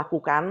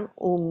lakukan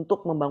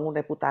untuk membangun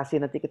reputasi.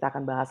 Nanti kita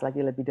akan bahas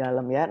lagi lebih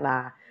dalam ya.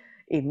 Nah,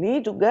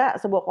 ini juga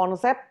sebuah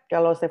konsep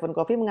kalau Stephen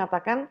Covey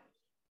mengatakan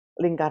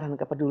lingkaran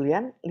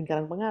kepedulian,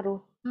 lingkaran pengaruh.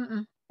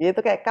 Mm-mm. Itu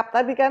kayak cup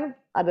tadi kan,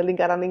 ada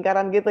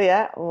lingkaran-lingkaran gitu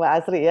ya, Mbak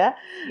Asri ya.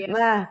 Yes.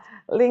 Nah,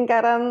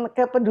 lingkaran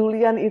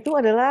kepedulian itu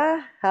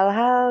adalah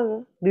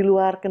hal-hal di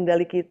luar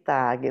kendali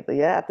kita gitu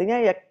ya.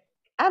 Artinya ya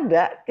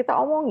ada, kita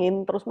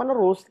omongin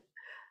terus-menerus,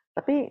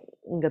 tapi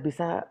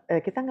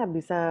kita nggak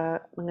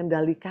bisa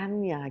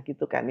mengendalikannya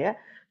gitu kan ya.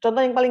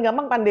 Contoh yang paling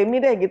gampang pandemi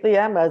deh gitu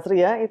ya, Mbak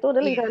Asri ya, itu ada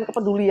lingkaran Yes.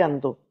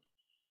 kepedulian tuh.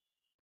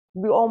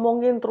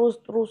 Diomongin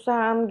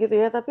terus-terusan gitu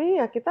ya, tapi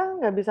ya kita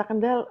nggak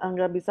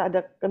bisa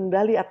ada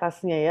kendali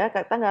atasnya ya,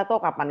 kita nggak tahu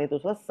kapan itu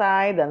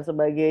selesai dan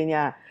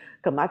sebagainya.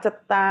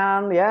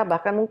 Kemacetan ya,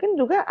 bahkan mungkin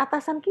juga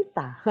atasan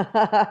kita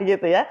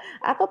gitu ya,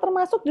 atau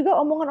termasuk juga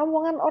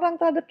omongan-omongan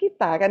orang terhadap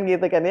kita kan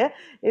gitu kan ya,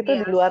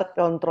 itu di Yes. luar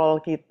kontrol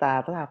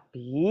kita.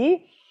 Tapi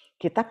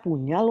kita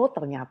punya loh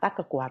ternyata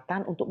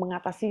kekuatan untuk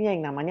mengatasinya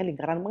yang namanya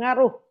lingkaran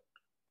pengaruh.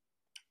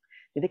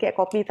 Jadi kayak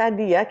kopi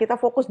tadi ya, kita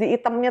fokus di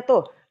itemnya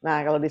tuh. Nah,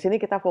 kalau di sini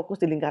kita fokus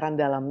di lingkaran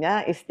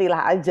dalamnya,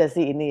 istilah aja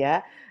sih ini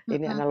ya.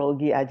 Ini Mm-mm.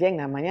 analogi aja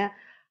yang namanya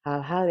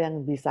hal-hal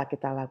yang bisa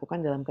kita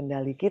lakukan dalam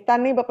kendali kita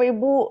nih Bapak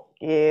Ibu.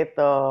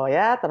 Gitu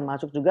ya,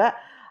 termasuk juga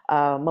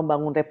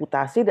membangun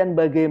reputasi dan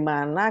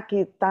bagaimana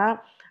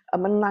kita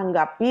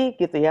menanggapi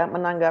gitu ya,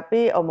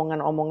 menanggapi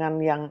omongan-omongan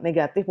yang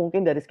negatif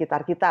mungkin dari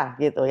sekitar kita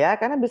gitu ya.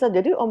 Karena bisa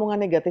jadi omongan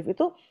negatif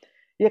itu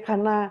ya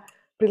karena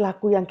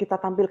perilaku yang kita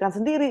tampilkan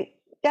sendiri,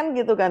 kan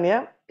gitu kan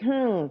ya.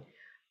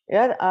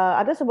 Ya,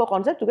 ada sebuah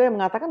konsep juga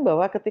yang mengatakan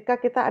bahwa ketika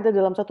kita ada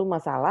dalam satu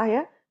masalah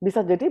ya,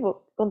 bisa jadi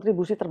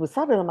kontribusi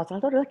terbesar dalam masalah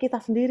itu adalah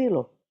kita sendiri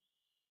loh,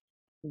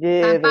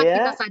 gitu Tanpa kita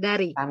ya,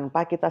 sadari.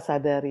 tanpa kita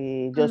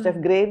sadari. Joseph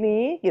Mm.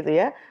 Graney gitu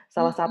ya,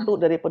 salah Mm-mm. satu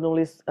dari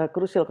penulis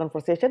Crucial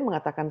Conversation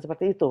mengatakan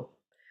seperti itu.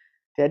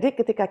 Jadi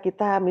ketika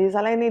kita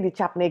misalnya ini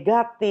dicap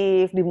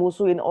negatif,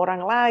 dimusuhin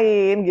orang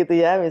lain gitu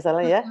ya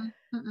misalnya ya,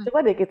 Mm-mm. Mm-mm.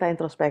 coba deh kita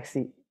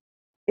introspeksi.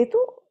 Itu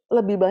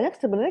lebih banyak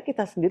sebenarnya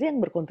kita sendiri yang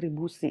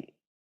berkontribusi.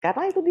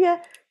 Karena itu dia,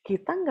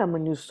 kita nggak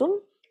menyusun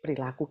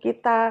perilaku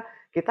kita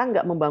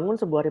nggak membangun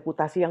sebuah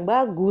reputasi yang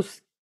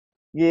bagus,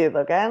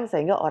 gitu kan,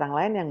 sehingga orang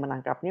lain yang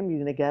menangkapnya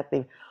menjadi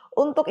negatif.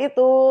 Untuk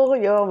itu,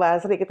 yuk Mbak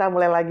Asri kita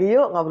mulai lagi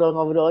yuk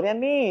ngobrol-ngobrolnya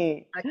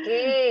nih.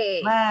 Oke.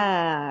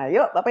 Nah,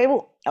 yuk Bapak Ibu,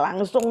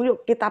 langsung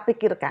yuk kita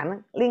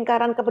pikirkan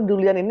lingkaran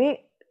kepedulian ini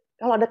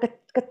kalau ada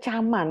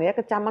kecaman ya,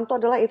 kecaman itu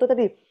adalah itu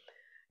tadi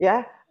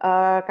ya,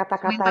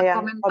 kata-kata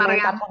yang Komentar-komentar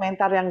yang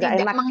komentar-komentar yang nggak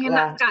tidak enak lah,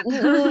 mengenakan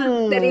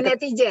dari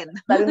netizen.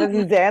 dari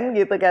netizen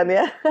gitu kan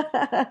ya.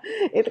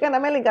 Itu kan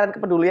namanya lingkaran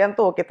kepedulian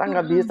tuh, kita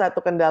nggak Mhm. bisa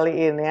tuh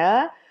kendaliin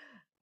ya.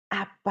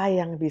 Apa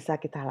yang bisa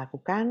kita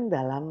lakukan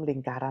dalam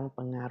lingkaran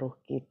pengaruh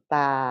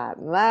kita?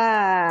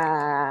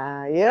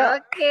 Nah, yuk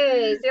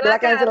Oke,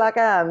 silakan silakan.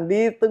 silakan,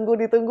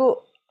 ditunggu.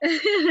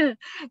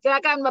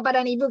 Silakan Bapak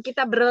dan Ibu,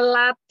 kita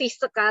berlatih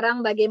sekarang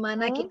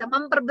bagaimana Mhm, kita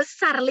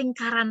memperbesar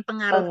lingkaran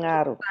pengaruh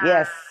pengaruh, kita.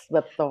 yes,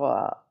 betul.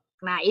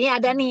 Nah, ini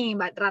ada nih,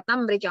 Mbak Ratna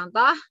memberi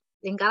contoh,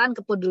 lingkaran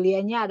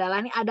kepeduliannya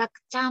adalah nih ada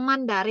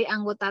kecaman dari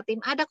anggota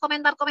tim, ada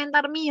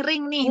komentar-komentar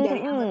miring nih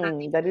dari anggota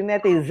tim Jadi kita,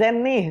 netizen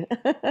nih.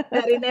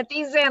 dari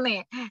netizen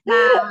nih.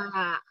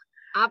 Nah,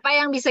 apa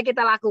yang bisa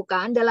kita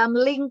lakukan dalam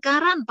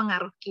lingkaran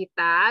pengaruh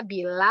kita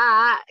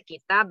bila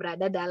kita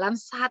berada dalam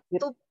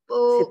satu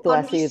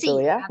Situasi itu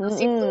kondisi ya, atau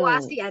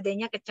situasi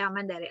adanya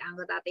kecaman dari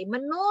anggota tim.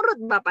 Menurut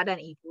Bapak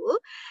dan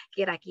Ibu,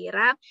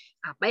 kira-kira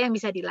apa yang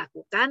bisa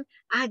dilakukan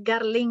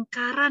agar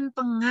lingkaran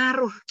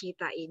pengaruh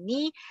kita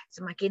ini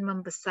semakin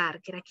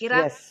membesar?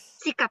 Kira-kira yes.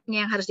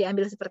 sikapnya yang harus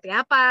diambil seperti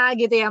apa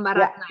gitu ya Mbak Ya,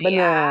 Ratna ya?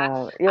 benar.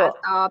 Yuk.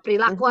 Atau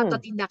perilaku atau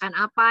Mhm, tindakan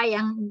apa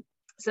yang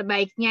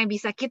sebaiknya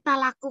bisa kita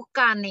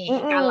lakukan nih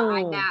kalau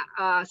ada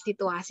mhm,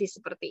 situasi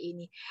seperti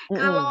ini. mhm.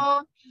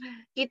 Kalau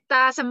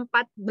kita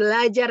sempat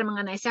belajar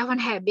mengenai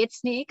seven habits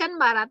nih, kan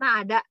Mbak Ratna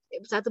ada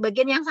satu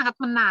bagian yang sangat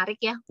menarik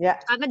ya.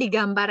 Ya, Karena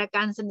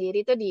digambarkan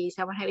sendiri itu di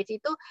Seven Habits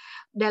itu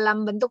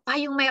dalam bentuk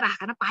payung merah.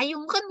 Karena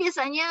payung kan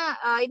biasanya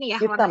ini ya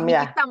hitam warnanya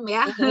ya? hitam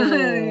ya.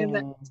 Gitu.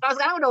 Mhm. Kalau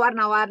sekarang udah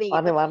warna-warni gitu.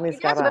 Warna-warni Ini kan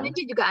sekarang.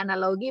 sebenarnya juga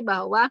analogi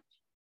bahwa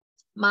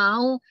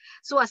mau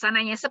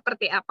suasananya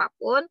seperti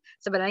apapun,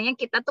 sebenarnya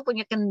kita tuh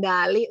punya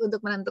kendali untuk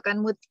menentukan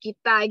mood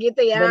kita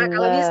gitu ya.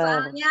 Kalau Bener,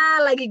 misalnya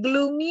lagi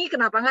gloomy,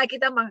 kenapa nggak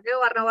kita pakai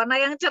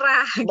warna-warna yang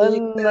cerah gitu.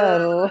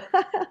 bener.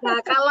 Nah,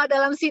 kalau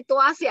dalam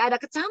situasi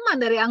ada kecaman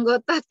dari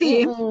anggota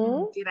tim,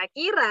 Mhm.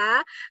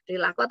 kira-kira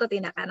perilaku atau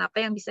tindakan apa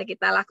yang bisa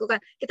kita lakukan?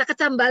 Kita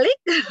kecam balik?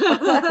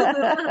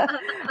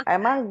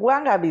 Emang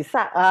gua nggak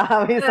bisa?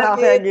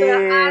 Misalnya Gitu,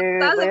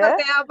 atau gitu ya.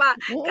 seperti apa?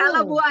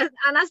 Kalau Bu Mhm.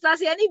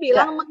 Anastasia ini Ya,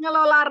 bilang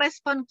mengelola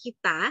respon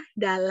kita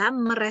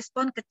dalam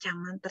merespon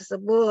kecaman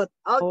tersebut.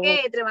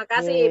 Oke, terima oke.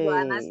 kasih Bu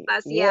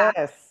Anastasia.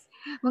 Yes.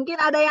 Mungkin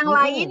ada yang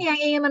lain Mhm. yang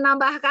ingin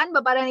menambahkan,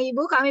 Bapak dan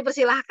Ibu, kami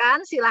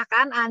persilahkan.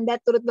 Silahkan Anda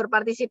turut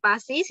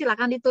berpartisipasi,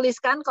 silahkan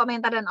dituliskan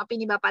komentar dan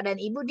opini Bapak dan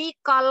Ibu di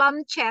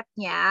kolom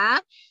chatnya.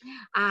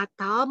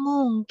 Atau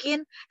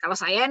mungkin, kalau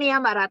saya nih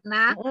ya Mbak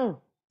Ratna, Mhm.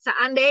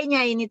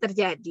 seandainya ini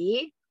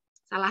terjadi,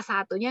 salah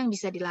satunya yang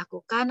bisa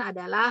dilakukan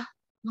adalah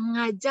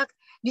mengajak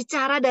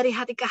bicara dari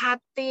hati ke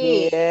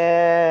hati.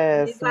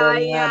 Yes,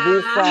 benar, Misalnya,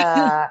 bisa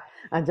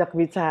ajak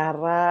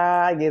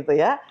bicara gitu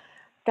ya.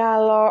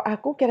 Kalau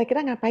aku kira-kira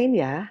ngapain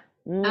ya?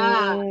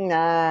 ah,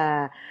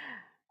 Nah,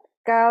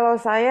 kalau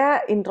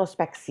saya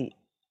introspeksi.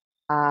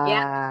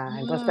 ya,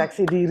 hmm,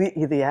 Introspeksi diri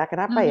gitu ya.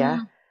 Kenapa ya?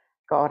 mhm,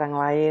 Ke orang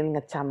lain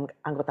ngecam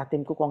anggota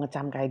timku kok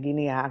ngecam kayak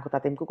gini ya,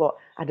 anggota timku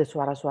kok ada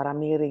suara-suara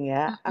miring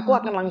ya. Aku mhm,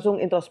 akan mhm. langsung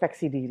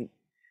introspeksi diri,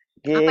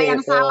 Apa yang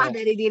gitu. salah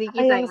dari diri Apa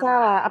kita yang ya, Mbak?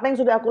 salah? Apa yang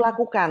sudah aku Mhm.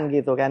 lakukan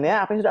gitu kan ya,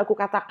 apa yang sudah aku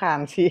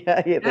katakan sih ya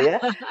gitu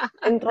ya.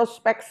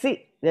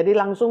 Introspeksi, jadi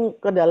langsung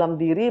ke dalam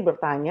diri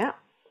bertanya,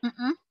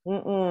 Mhm.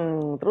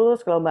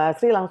 terus kalau Mbak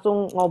Asri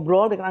langsung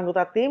ngobrol dengan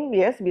anggota tim,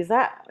 yes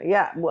bisa.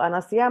 Ya, Bu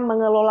Anastasia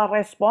mengelola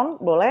respon,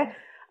 boleh.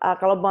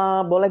 Kalau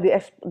boleh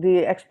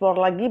dieksplor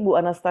lagi Bu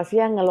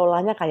Anastasia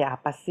ngelolanya kayak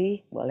apa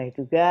sih? Boleh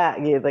juga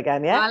gitu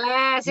kan ya.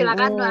 Boleh,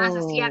 silakan Bu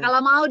Anastasia. Mhm, Kalau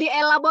mau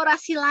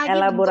dielaborasi lagi bentuk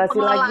elaborasi lagi,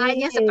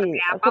 pengelolaannya seperti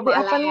apa, seperti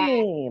apa boleh.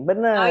 nih?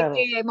 Bener,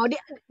 Oke, mau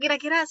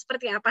kira-kira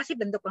seperti apa sih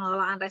bentuk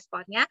pengelolaan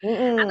responnya?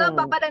 Atau mhm,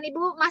 Bapak dan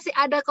Ibu masih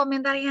ada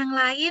komentar yang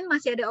lain,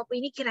 masih ada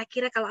opini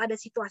kira-kira kalau ada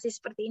situasi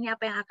seperti ini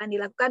apa yang akan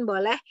dilakukan?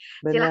 Boleh.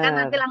 Silakan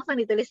nanti bener. langsung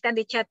dituliskan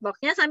di chat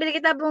box-nya sambil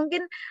kita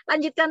mungkin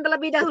lanjutkan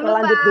terlebih Kita dahulu Mbak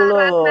lanjut dulu.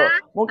 Ratna.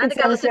 Mungkin Nanti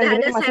kalau siang-siang sudah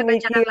gini ada masih saya bacakan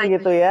mikir lagi.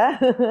 gitu ya.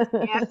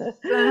 Yes.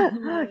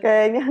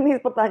 Kayaknya nih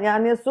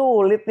pertanyaannya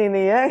sulit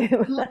ini ya.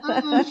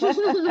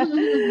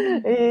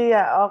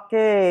 Iya,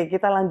 oke.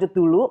 Kita lanjut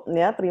dulu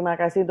ya. Terima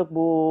kasih untuk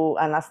Bu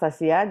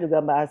Anastasia, juga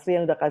Mbak Asri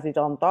yang udah kasih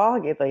contoh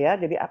gitu ya.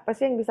 Jadi apa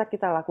sih yang bisa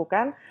kita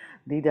lakukan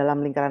di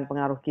dalam lingkaran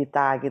pengaruh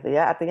kita gitu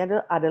ya.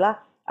 Artinya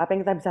adalah apa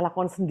yang kita bisa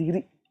lakukan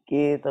sendiri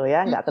gitu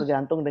ya. Nggak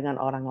tergantung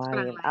dengan orang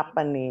Orang lain. lain.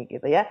 Apa nih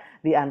gitu ya.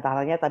 Di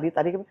antaranya tadi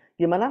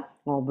gimana?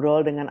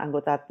 Ngobrol dengan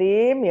anggota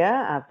tim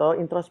ya. Atau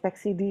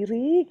introspeksi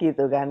diri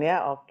gitu kan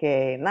ya.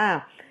 Oke.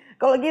 Nah,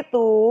 kalau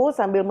gitu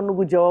sambil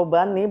menunggu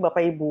jawaban nih Bapak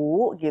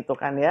Ibu gitu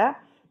kan ya.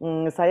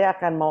 Saya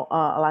akan mau,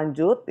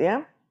 lanjut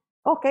ya.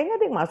 Oh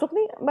kayaknya ada yang masuk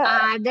nih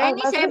Ada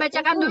ini Mbak saya Sri,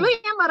 bacakan dulu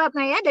ya Mbak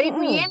Ratna ya dari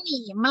Bu mhm. Yeni.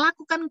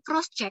 Melakukan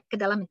cross check ke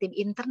dalam tim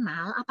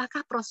internal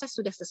apakah proses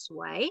sudah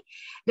sesuai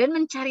dan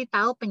mencari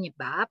tahu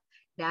penyebab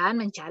dan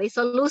mencari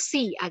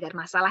solusi agar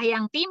masalah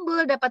yang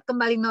timbul dapat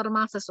kembali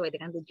normal sesuai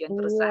dengan tujuan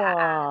perusahaan.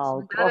 Wow,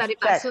 Sementara cross dari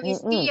Pak check, mhm.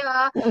 Sulistio,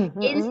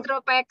 Mhm.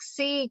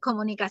 introspeksi,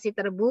 komunikasi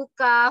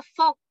terbuka,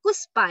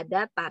 fokus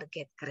pada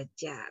target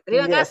kerja.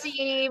 Terima Yes,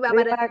 kasih Bapak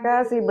dan terima Ibu.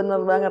 kasih,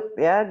 bener banget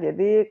ya.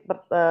 Jadi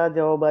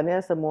jawabannya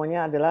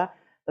semuanya adalah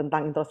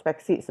tentang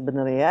introspeksi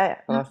sebenarnya ya,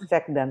 cross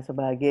check dan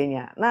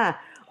sebagainya. Nah,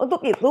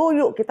 untuk itu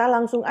yuk kita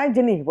langsung aja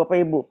nih Bapak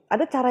Ibu.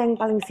 Ada cara yang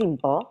paling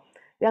simple,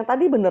 yang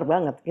tadi bener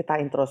banget, kita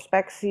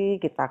introspeksi,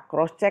 kita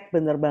cross check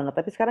bener banget.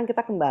 Tapi sekarang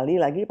kita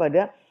kembali lagi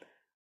pada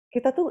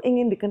kita tuh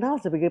ingin dikenal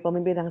sebagai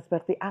pemimpin yang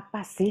seperti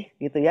apa sih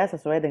gitu ya,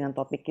 sesuai dengan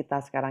topik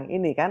kita sekarang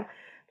ini kan.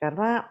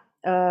 Karena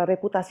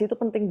reputasi itu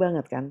penting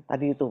banget kan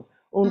tadi itu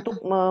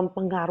untuk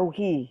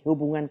mempengaruhi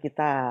hubungan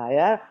kita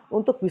ya,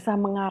 untuk bisa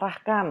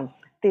mengarahkan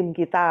tim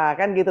kita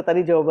kan gitu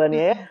tadi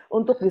jawabannya ya,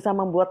 untuk bisa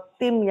membuat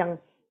tim yang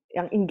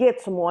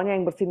engage semuanya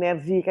yang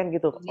bersinergi kan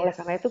gitu. Oleh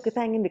karena itu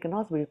kita ingin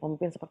dikenal sebagai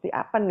pemimpin seperti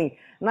apa nih.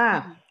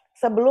 Nah,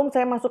 sebelum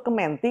saya masuk ke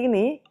Menti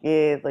nih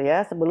gitu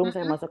ya, sebelum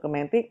saya masuk ke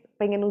Menti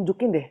pengen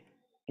nunjukin deh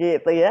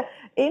gitu ya.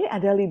 Ini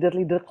ada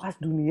leader-leader kelas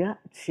dunia,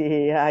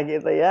 ya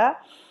gitu ya.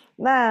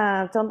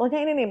 Nah,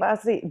 contohnya ini nih Mbak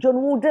Asri,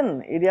 John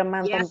Wooden, dia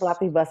mantan Yes,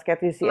 pelatih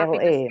basket pelatih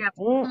UCLA.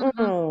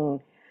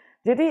 basket.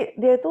 Jadi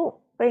dia itu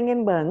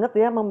pengen banget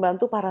ya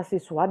membantu para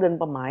siswa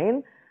dan pemain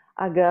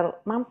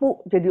agar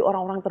mampu jadi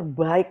orang-orang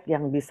terbaik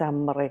yang bisa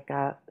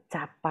mereka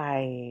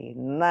capai.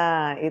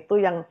 Nah, itu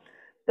yang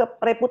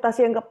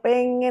reputasi yang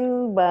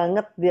kepengen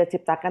banget dia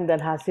ciptakan dan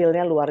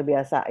hasilnya luar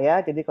biasa ya.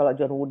 Jadi kalau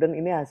John Wooden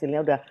ini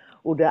hasilnya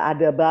udah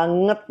ada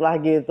banget lah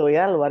gitu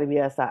ya, luar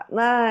biasa.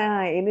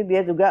 Nah, ini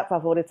dia juga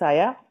favorit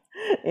saya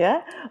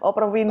ya,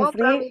 Oprah Oprah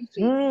Winfrey.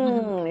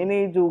 Winfrey.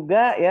 Ini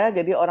juga ya,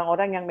 jadi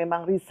orang-orang yang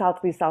memang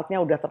resultnya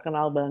udah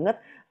terkenal banget,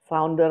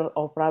 founder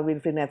Oprah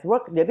Winfrey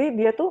Network. Jadi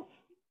dia tuh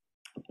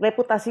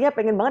reputasinya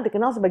pengen banget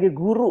dikenal sebagai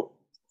guru.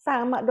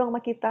 Sama dong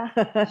sama kita.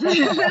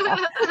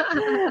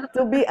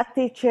 To be a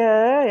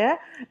teacher ya,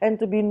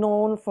 and to be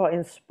known for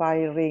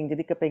inspiring.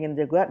 Jadi kepengen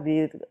juga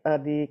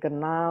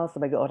dikenal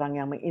sebagai orang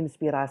yang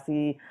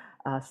menginspirasi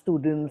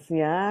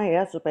students-nya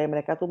ya, supaya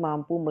mereka tuh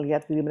mampu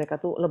melihat diri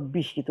mereka tuh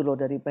lebih gitu loh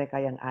dari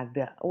mereka yang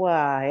ada.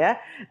 Wah ya,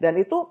 dan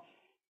itu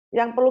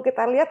yang perlu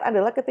kita lihat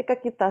adalah ketika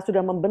kita sudah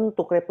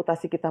membentuk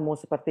reputasi kita mau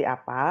seperti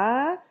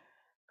apa,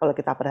 kalau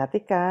kita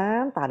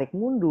perhatikan, tarik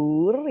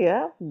mundur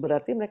ya,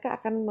 berarti mereka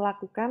akan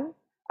melakukan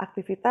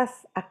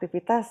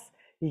aktivitas-aktivitas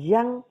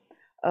yang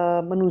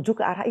menuju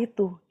ke arah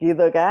itu,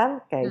 gitu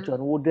kan? Kayak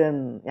John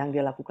Wooden, yang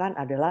dia lakukan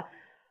adalah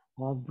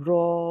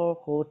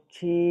ngobrol,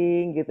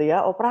 coaching, gitu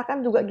ya. Oprah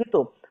kan juga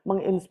gitu,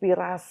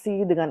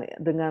 menginspirasi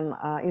dengan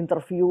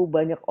interview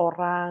banyak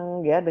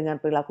orang ya, dengan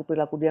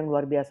perilaku-perilaku dia yang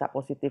luar biasa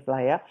positif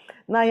lah ya.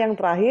 Nah, yang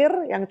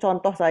terakhir, yang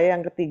contoh saya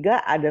yang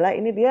ketiga adalah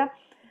ini dia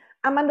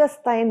Amanda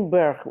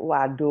Steinberg.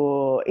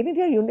 Waduh, ini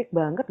dia unik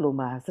banget loh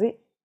Mas Sri.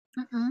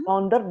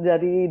 Founder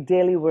dari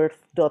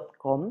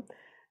dailyworth.com.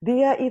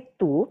 Dia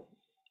itu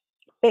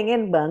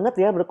pengen banget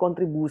ya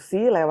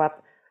berkontribusi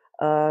lewat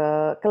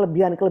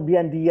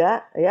kelebihan-kelebihan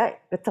dia ya,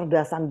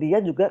 kecerdasan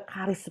dia juga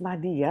karisma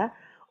dia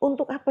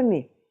untuk apa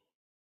nih?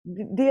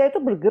 Dia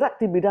itu bergerak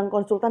di bidang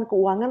konsultan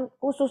keuangan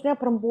khususnya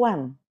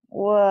perempuan.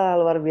 Wah,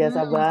 luar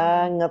biasa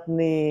banget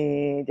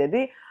nih.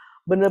 Jadi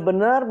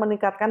benar-benar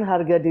meningkatkan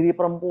harga diri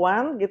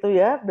perempuan gitu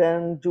ya,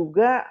 dan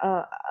juga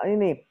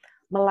ini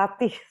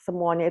melatih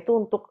semuanya itu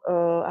untuk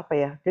apa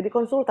ya? Jadi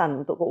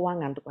konsultan untuk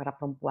keuangan untuk para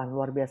perempuan,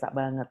 luar biasa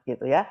banget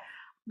gitu ya.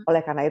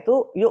 Oleh karena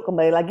itu, yuk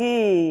kembali lagi.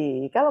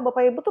 Kalau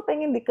Bapak Ibu tuh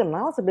pengen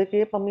dikenal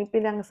sebagai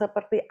pemimpin yang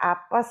seperti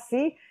apa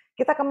sih?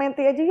 Kita ke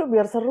Menti aja yuk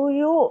biar seru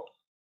yuk.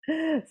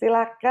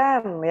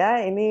 Silakan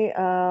ya, ini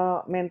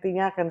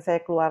mentinya akan saya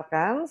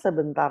keluarkan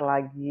sebentar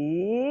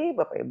lagi,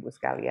 Bapak Ibu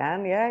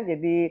sekalian ya.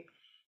 Jadi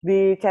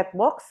di chat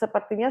box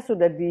sepertinya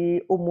sudah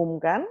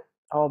diumumkan.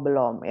 Oh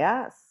belum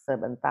ya,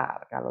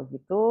 sebentar. Kalau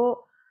gitu,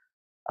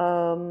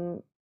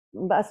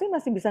 Mbak Asri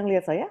masih bisa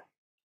ngelihat saya?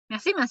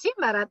 Masih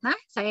Mbak Ratna.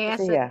 Saya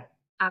Masih ya?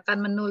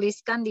 akan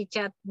menuliskan di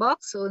chat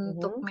box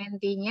untuk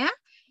mentinya.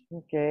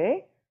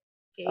 Oke.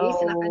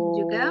 Oke, silakan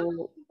juga.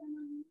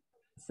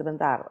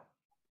 Sebentar.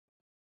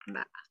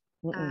 Mbak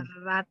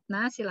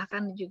Ratna,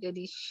 silakan juga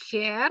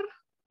di-share.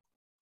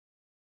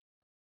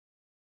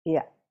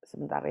 Iya,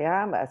 sebentar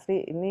ya Mbak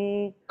Asri.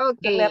 Ini Oke.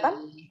 sudah kelihatan?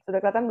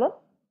 Sudah kelihatan belum?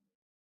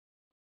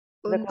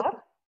 Sudah Untuk keluar?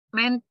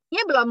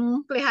 mentinya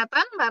belum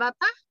kelihatan Mbak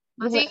Ratna.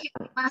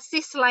 Masih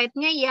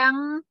slide-nya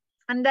yang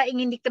Anda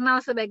ingin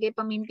dikenal sebagai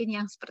pemimpin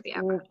yang seperti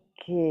apa.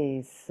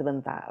 Oke,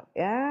 sebentar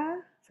ya.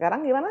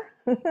 Sekarang gimana?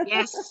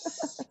 Yes.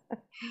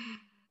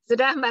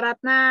 Sudah Mbak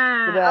Ratna.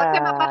 Sudah.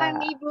 Oke Bapak dan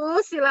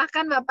Ibu,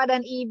 silahkan Bapak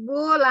dan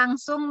Ibu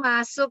langsung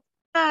masuk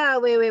ke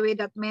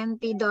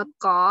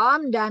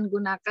www.menti.com dan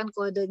gunakan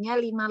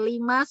kodenya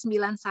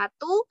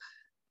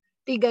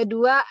 55913262.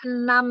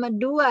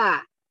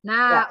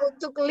 Nah,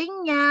 untuk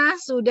linknya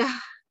sudah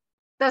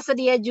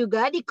tersedia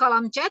juga di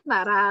kolom chat.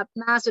 Mbak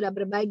Ratna sudah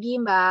berbagi,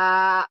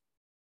 Mbak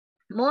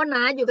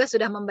Mona juga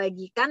sudah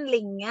membagikan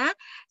linknya.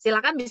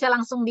 Silakan bisa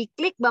langsung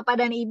diklik Bapak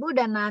dan Ibu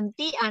dan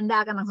nanti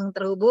Anda akan langsung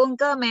terhubung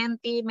ke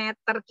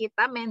Mentimeter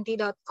kita,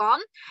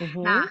 menti.com.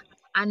 Nah,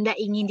 Anda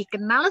ingin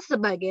dikenal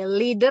sebagai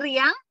leader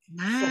yang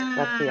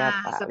seperti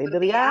apa? Seperti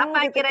Leader yang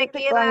apa titik-titik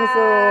kira-kira?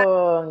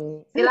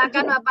 langsung. Silakan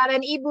Silakan Bapak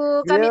dan Ibu,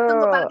 kami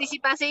tunggu Yuk.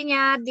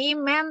 partisipasinya di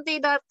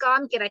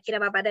menti.com. Kira-kira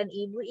Bapak dan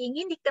Ibu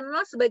ingin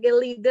dikenal sebagai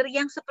leader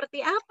yang seperti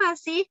apa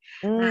sih?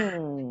 Nah,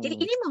 jadi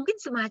ini mungkin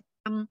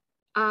semacam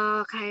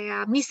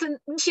kayak mission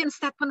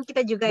statement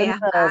kita juga ya,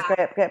 Bener, Mbak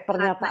kayak Ratna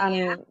pernyataan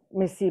ya.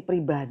 misi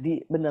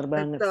pribadi, bener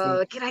banget sih. Betul.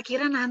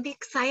 Kira-kira nanti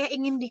saya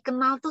ingin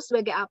dikenal tuh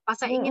sebagai apa?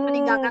 Saya ingin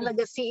meninggalkan Mm-mm.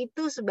 legacy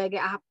itu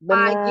sebagai apa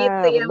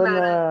gitu Bener, ya, Mbak bener,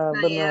 Ratna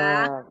ya.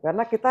 bener.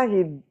 Karena kita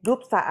hidup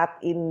saat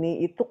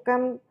ini itu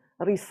kan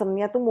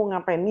reasonnya tuh mau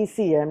ngapain,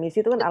 misi ya.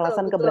 Misi itu kan Betul,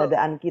 alasan betul.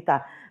 keberadaan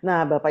kita.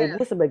 Nah, Bapak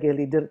Ibu Yes. sebagai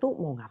leader tuh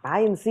mau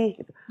ngapain sih?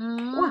 Gitu.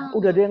 Wah, Hmm.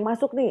 udah ada yang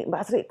masuk nih,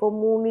 Mbak Sri.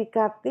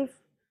 Komunikatif,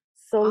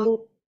 Oh,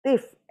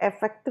 solutif,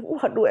 efektif,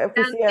 waduh dan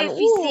efisien.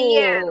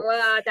 efisien.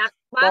 Wah,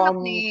 cakep banget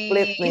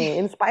Komplit nih. nih,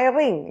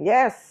 inspiring.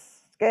 Yes.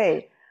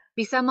 Oke.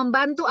 Bisa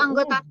membantu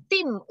anggota Mm-mm.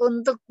 tim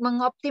untuk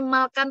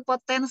mengoptimalkan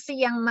potensi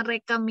yang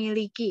mereka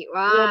miliki. Waduh,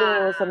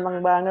 Wah. seneng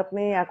banget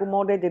nih. Aku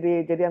mau deh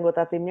jadi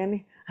anggota timnya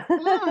nih.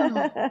 Hmm.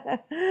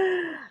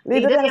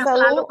 Leader Leader yang yang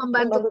selalu selalu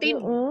membantu membantu tim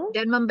tim.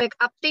 dan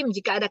membackup tim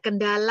jika ada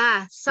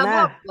kendala.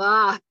 Sebab, Nah,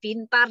 wah,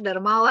 pintar,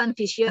 dermawan,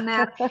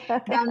 visioner,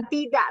 dan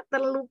tidak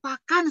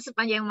terlupakan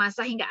sepanjang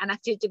masa hingga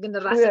anak cucu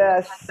generasi ya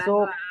mendatang.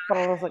 Wah, super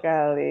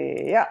sekali.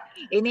 Ya.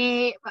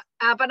 ini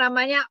apa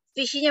namanya,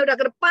 visinya udah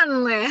ke depan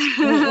ya.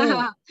 Mm-mm.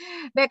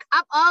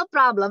 Backup all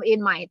problem in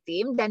my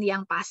team dan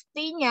yang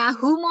pastinya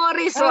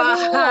humoris. Wah,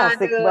 Aduh,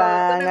 asik aduh, seneng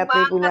banget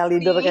nih punya banget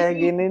leader nih. kayak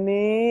gini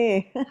nih.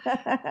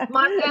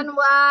 Smart and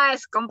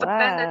wise,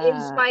 kompeten dan Wah,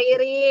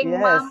 inspiring,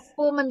 yes.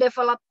 mampu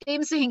mendevelop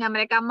tim sehingga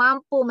mereka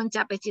mampu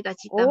mencapai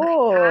cita-cita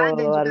mereka, Oh,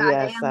 dan luar juga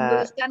ada yang biasa.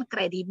 menuliskan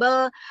kredibel,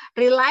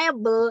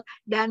 reliable,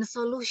 dan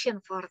solution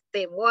for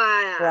team.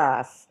 Wah,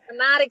 Yes.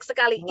 menarik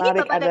sekali. Ini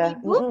Menarik Bapak dan ada.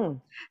 Ibu Mm-mm.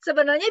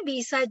 sebenarnya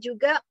bisa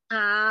juga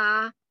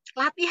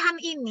latihan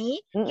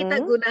ini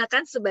kita Mm-mm.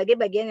 gunakan sebagai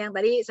bagian yang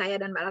tadi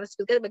saya dan Mbak Laras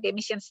juga sebagai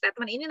mission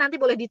statement. Ini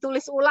nanti boleh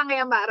ditulis ulang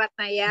ya Mbak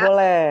Ratna ya.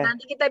 Boleh.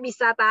 Nanti kita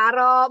bisa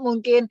taruh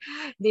mungkin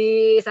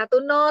di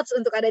satu notes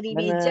untuk ada di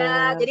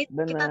meja. Bener, Jadi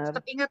kita bener.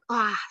 tetap ingat,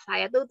 wah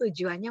saya tuh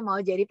tujuannya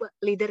mau jadi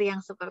leader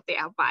yang seperti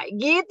apa.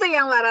 Gitu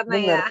ya Mbak Ratna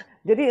ya. Bener.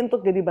 Jadi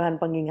untuk jadi bahan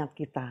pengingat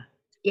kita.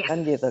 Yes.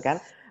 Kan gitu kan.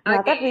 Nah,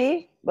 Oke. tapi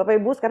Bapak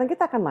Ibu sekarang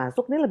kita akan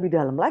masuk nih lebih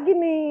dalam lagi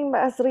nih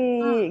Mbak Asri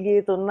Hmm.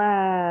 gitu.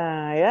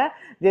 Nah, ya.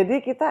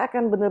 Jadi kita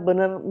akan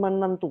benar-benar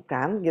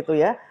menentukan gitu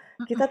ya.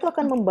 Kita tuh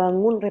akan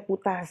membangun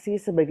reputasi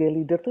sebagai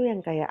leader tuh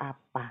yang kayak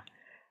apa.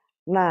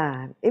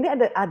 Nah, ini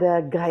ada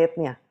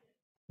guide-nya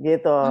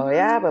gitu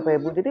ya Bapak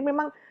Ibu. Hmm. Jadi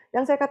memang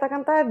yang saya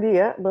katakan tadi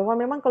ya, bahwa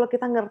memang kalau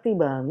kita ngerti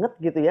banget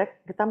gitu ya,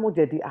 kita mau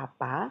jadi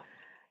apa,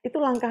 itu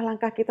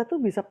langkah-langkah kita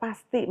tuh bisa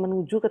pasti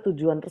menuju ke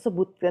tujuan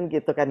tersebut kan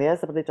gitu kan ya.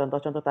 Seperti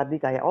contoh-contoh tadi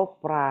kayak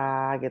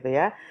Oprah gitu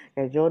ya,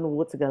 kayak John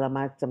Wood segala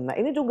macam. Nah,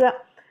 ini juga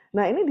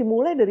ini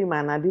dimulai dari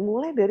mana?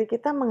 Dimulai dari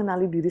kita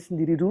mengenali diri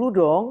sendiri dulu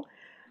dong.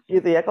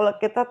 Gitu ya. Kalau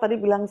kita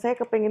tadi bilang saya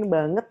kepengen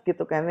banget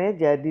gitu kan ya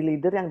jadi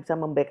leader yang bisa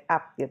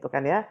membackup gitu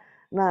kan ya.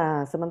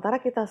 Nah, sementara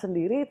kita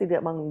sendiri tidak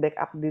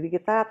membackup diri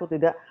kita atau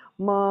tidak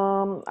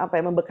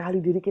membekali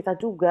diri kita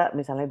juga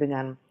misalnya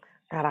dengan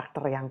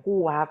karakter yang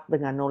kuat,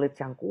 dengan knowledge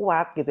yang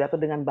kuat gitu ya, atau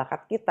dengan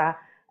bakat kita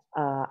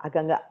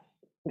agak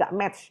nggak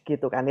match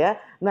gitu kan ya.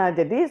 Nah,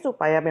 jadi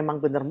supaya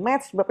memang benar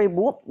match Bapak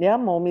Ibu ya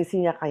mau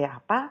misinya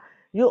kayak apa,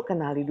 yuk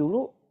kenali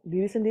dulu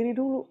diri sendiri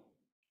dulu.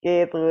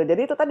 Gitu.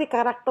 Jadi itu tadi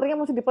karakternya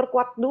mesti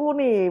diperkuat dulu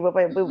nih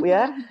Bapak Ibu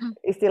ya.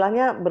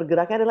 Istilahnya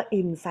bergeraknya adalah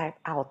inside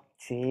out.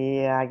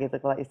 Iya gitu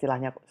kalau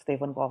istilahnya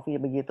Stephen Covey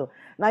begitu.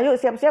 Nah yuk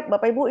siap-siap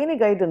Bapak Ibu ini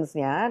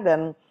guidance-nya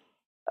dan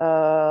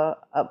eh,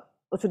 eh,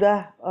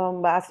 sudah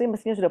Mbak Asri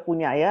mestinya sudah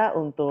punya ya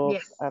untuk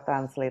Yes.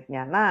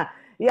 translate-nya. Nah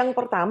yang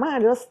pertama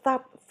adalah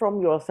start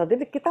from yourself.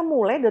 Jadi kita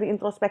mulai dari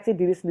introspeksi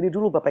diri sendiri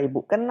dulu Bapak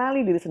Ibu.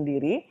 Kenali diri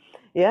sendiri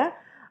ya.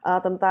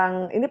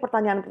 Tentang ini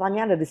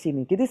pertanyaan-pertanyaan ada di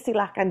sini. Jadi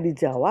silahkan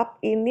dijawab.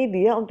 Ini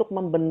dia untuk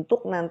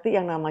membentuk nanti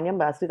yang namanya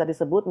Mbak Asri tadi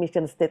sebut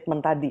mission statement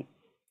tadi.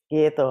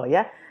 Gitu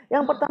ya.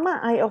 Yang pertama,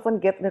 I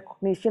often get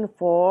recognition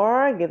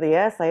for gitu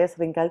ya. Saya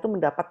seringkali itu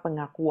mendapat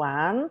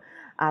pengakuan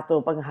atau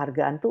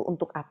penghargaan tuh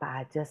untuk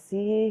apa aja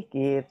sih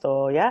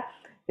gitu ya.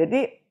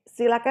 Jadi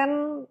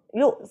silakan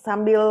yuk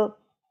sambil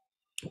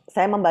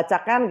saya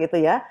membacakan gitu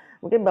ya.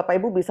 Mungkin Bapak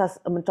Ibu bisa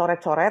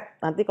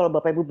mencoret-coret. Nanti kalau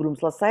Bapak Ibu belum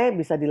selesai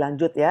bisa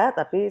dilanjut ya.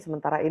 Tapi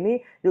sementara ini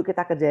yuk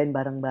kita kerjain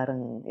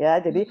bareng-bareng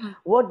ya. Jadi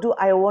what do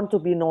I want to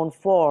be known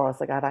for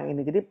sekarang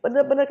ini. Jadi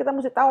benar-benar kita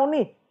mesti tahu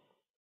nih.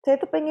 Saya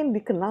itu pengen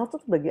dikenal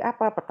tuh sebagai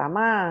apa?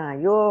 Pertama,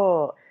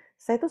 yuk.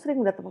 Saya tuh sering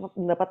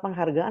mendapat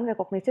penghargaan,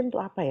 recognition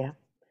untuk apa ya?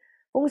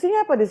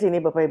 Fungsinya apa di sini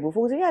Bapak Ibu?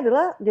 Fungsinya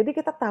adalah jadi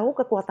kita tahu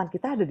kekuatan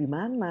kita ada di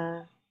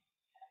mana.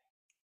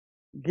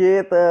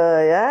 Gitu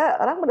ya.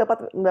 Orang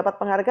mendapat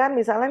penghargaan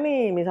misalnya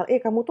nih,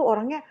 kamu tuh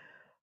orangnya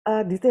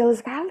detail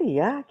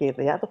sekali ya gitu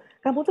ya, atau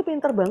kamu tuh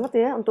pinter banget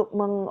ya untuk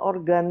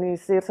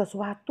mengorganisir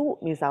sesuatu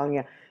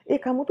misalnya.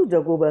 Kamu tuh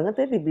jago banget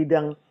ya di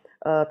bidang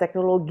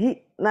teknologi.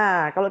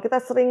 Nah, kalau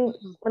kita sering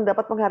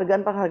mendapat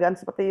penghargaan-penghargaan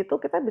seperti itu,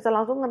 kita bisa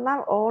langsung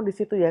kenal, oh di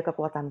situ ya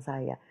kekuatan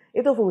saya.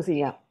 Itu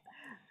fungsinya.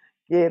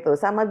 Gitu.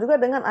 Sama juga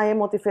dengan I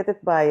am motivated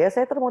by ya,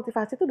 saya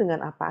termotivasi itu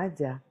dengan apa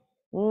aja.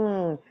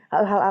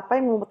 Hal-hal apa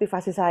yang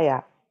memotivasi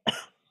saya?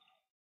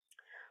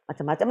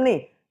 Macam-macam nih,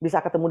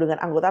 bisa ketemu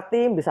dengan anggota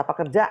tim, bisa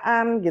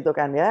pekerjaan gitu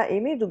kan ya.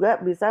 Ini juga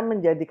bisa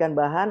menjadikan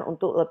bahan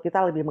untuk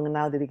kita lebih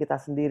mengenal diri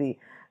kita sendiri.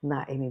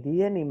 Nah, ini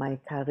dia nih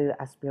my career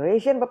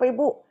aspiration Bapak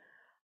Ibu.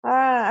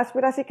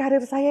 Aspirasi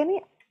karir saya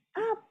ini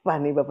apa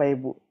nih Bapak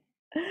Ibu?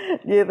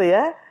 Gitu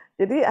ya.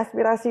 Jadi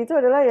aspirasi itu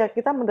adalah ya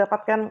kita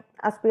mendapatkan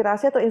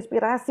aspirasi atau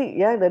inspirasi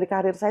ya dari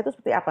karir saya itu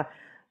seperti apa.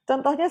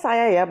 Contohnya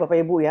saya ya Bapak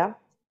Ibu ya.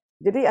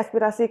 Jadi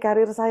aspirasi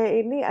karir saya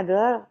ini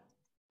adalah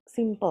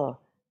simple.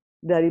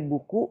 Dari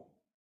buku,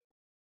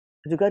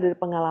 juga dari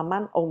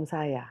pengalaman om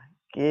saya,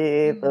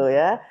 gitu Hmm.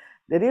 ya.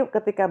 Jadi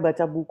ketika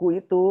baca buku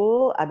itu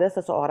ada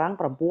seseorang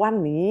perempuan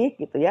nih,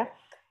 gitu ya,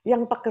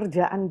 yang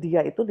pekerjaan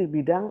dia itu di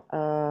bidang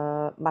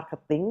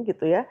marketing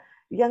gitu ya,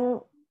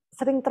 yang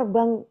sering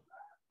terbang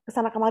ke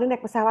sana kemari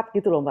naik pesawat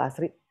gitu loh Mbak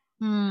Asri.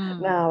 Hmm.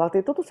 Nah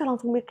waktu itu tuh saya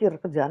langsung mikir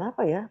kerjaan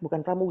apa ya?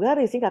 Bukan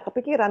pramugari sih nggak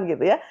kepikiran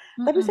gitu ya.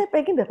 Tapi Mm-mm. saya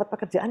pengen dapat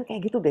pekerjaan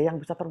kayak gitu deh yang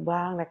bisa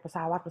terbang naik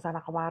pesawat ke sana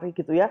kemari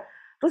gitu ya.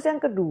 Terus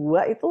yang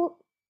kedua itu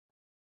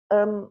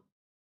em,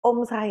 om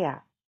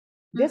saya.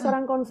 Dia Mm-mm.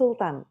 seorang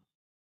konsultan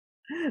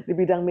di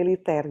bidang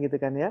militer gitu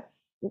kan ya.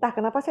 Entah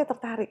kenapa saya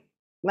tertarik.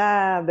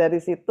 Nah, dari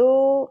situ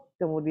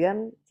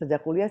kemudian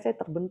sejak kuliah saya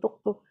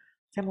terbentuk tuh,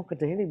 saya mau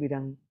kerjanya di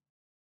bidang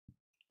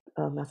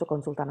masuk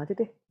konsultan aja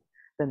deh.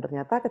 Dan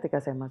ternyata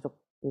ketika saya masuk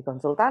di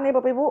konsultan nih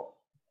Bapak Ibu,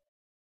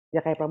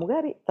 ya kayak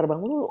pramugari,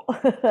 terbang melulu.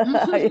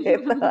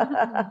 Gitu.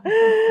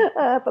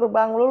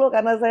 Terbang melulu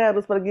karena saya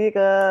harus pergi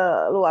ke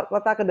luar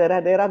kota, ke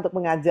daerah-daerah untuk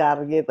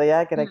mengajar gitu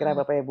ya, kira-kira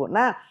Mm-mm. Bapak Ibu.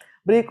 Nah,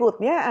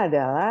 berikutnya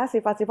adalah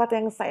sifat-sifat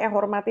yang saya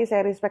hormati,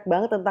 saya respect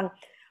banget tentang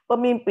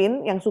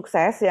pemimpin yang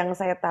sukses, yang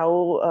saya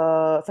tahu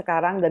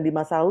sekarang dan di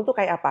masa lalu tuh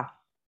kayak apa.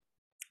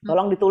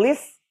 Tolong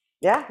ditulis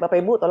ya, Bapak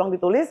Ibu, tolong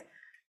ditulis.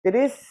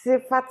 Jadi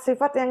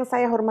sifat-sifat yang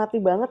saya hormati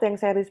banget, yang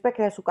saya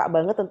respect, saya suka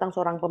banget tentang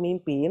seorang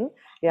pemimpin,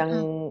 yang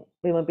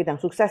Mm-mm. pemimpin yang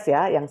sukses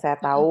ya, yang saya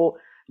Mm-mm. tahu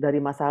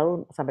dari masa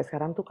lalu sampai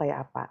sekarang tuh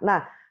kayak apa.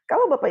 Nah,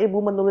 kalau Bapak Ibu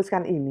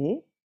menuliskan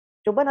ini,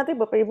 coba nanti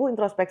Bapak Ibu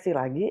introspeksi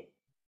lagi,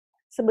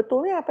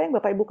 sebetulnya apa yang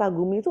Bapak Ibu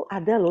kagumi itu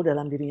ada loh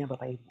dalam dirinya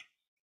Bapak Ibu.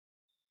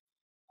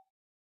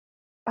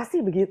 Pasti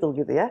begitu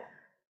gitu ya.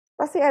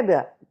 Pasti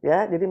ada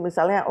ya. Jadi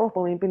misalnya, oh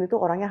pemimpin itu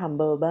orangnya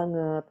humble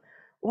banget.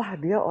 Wah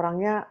dia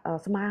orangnya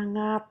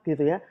semangat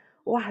gitu ya.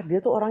 Wah dia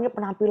tuh orangnya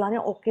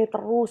penampilannya oke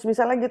terus.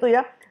 Misalnya gitu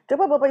ya.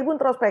 Coba Bapak Ibu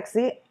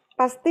introspeksi,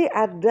 pasti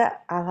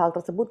ada hal-hal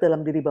tersebut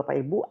dalam diri Bapak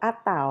Ibu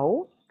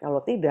atau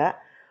kalau tidak,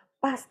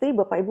 pasti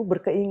Bapak Ibu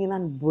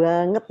berkeinginan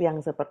banget yang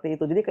seperti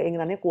itu. Jadi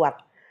keinginannya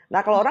kuat.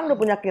 Nah kalau orang udah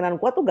Mm-mm. punya keinginan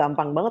kuat tuh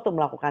gampang banget tuh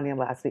melakukannya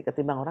Mbak Asri.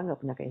 Ketimbang orang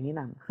nggak punya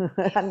keinginan.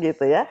 Kan Yes.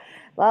 gitu ya.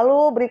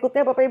 Lalu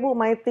berikutnya Bapak Ibu,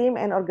 my team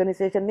and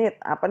organization need.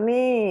 Apa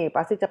nih?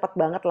 Pasti cepat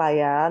banget lah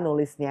ya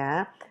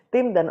nulisnya.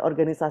 Tim dan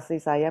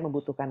organisasi saya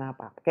membutuhkan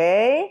apa.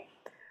 Oke,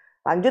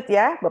 lanjut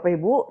ya Bapak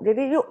Ibu.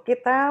 Jadi yuk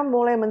kita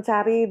mulai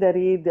mencari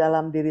dari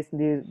dalam diri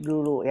sendiri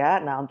dulu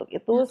ya. Nah untuk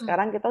itu Mm-mm.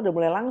 sekarang kita udah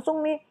mulai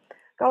langsung nih.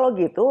 Kalau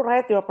gitu,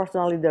 write your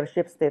personal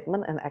leadership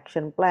statement and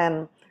action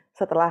plan.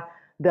 Setelah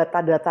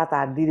data-data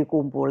tadi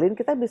dikumpulin,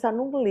 kita bisa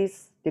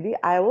nulis. Jadi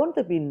I want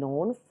to be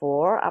known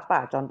for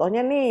apa? Contohnya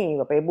nih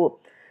Bapak Ibu.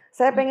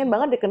 Saya pengen Mm-mm.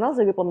 banget dikenal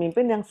sebagai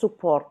pemimpin yang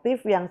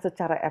suportif, yang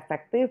secara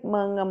efektif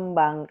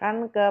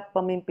mengembangkan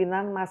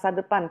kepemimpinan masa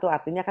depan. Tuh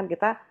artinya kan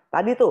kita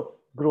tadi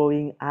tuh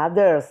growing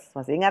others.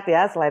 Masih ingat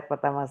ya slide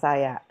pertama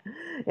saya.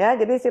 Ya,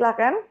 jadi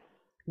silakan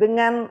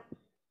dengan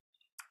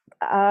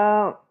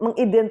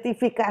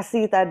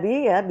mengidentifikasi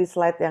tadi ya di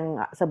slide yang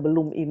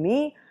sebelum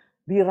ini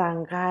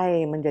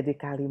dirangkai menjadi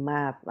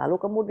kalimat. Lalu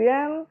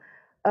kemudian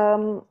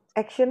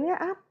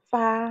actionnya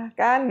apa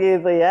kan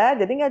gitu ya.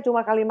 Jadi nggak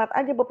cuma kalimat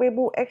aja Bapak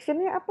Ibu,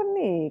 actionnya apa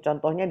nih?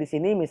 Contohnya di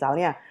sini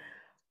misalnya,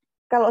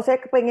 kalau saya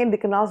pengen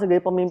dikenal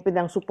sebagai pemimpin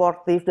yang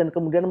suportif dan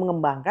kemudian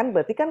mengembangkan,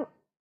 berarti kan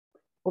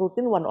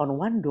rutin one on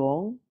one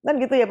dong.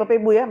 Kan gitu ya Bapak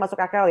Ibu ya, masuk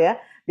akal ya.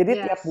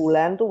 Jadi tiap Yes.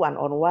 bulan tuh one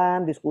on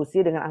one,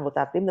 diskusi dengan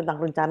anggota tim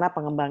tentang rencana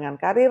pengembangan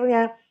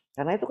karirnya.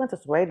 Karena itu kan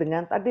sesuai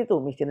dengan tadi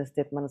tuh mission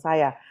statement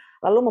saya.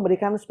 Lalu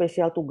memberikan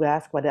spesial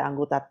tugas kepada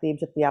anggota tim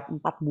setiap 4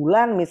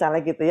 bulan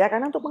misalnya gitu ya,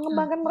 karena untuk Mm-mm.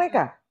 mengembangkan Mm-mm.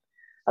 mereka.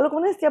 Lalu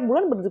kemudian setiap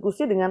bulan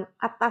berdiskusi dengan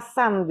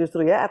atasan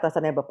justru ya,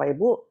 atasannya Bapak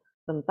Ibu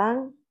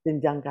tentang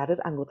jenjang karir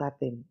anggota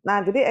tim.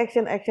 Nah, jadi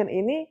action-action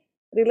ini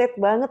relate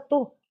banget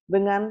tuh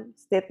dengan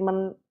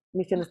statement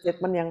mission Mm-mm.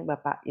 statement yang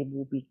Bapak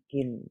Ibu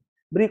bikin.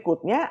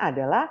 Berikutnya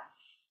adalah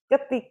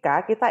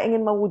ketika kita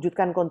ingin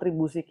mewujudkan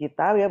kontribusi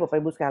kita ya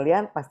Bapak Ibu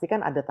sekalian, pasti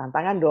kan ada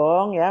tantangan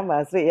dong ya Mbak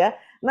Asri ya.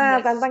 Nah,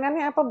 Yes.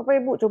 tantangannya apa Bapak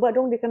Ibu? Coba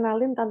dong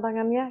dikenalin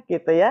tantangannya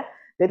gitu ya.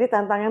 Jadi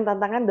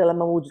tantangan-tantangan dalam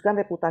mewujudkan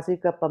reputasi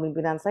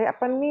kepemimpinan saya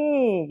apa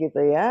nih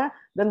gitu ya.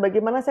 Dan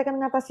bagaimana saya akan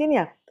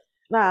mengatasinya.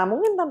 Nah,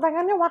 mungkin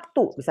tantangannya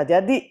waktu bisa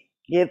jadi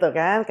gitu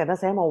kan. Karena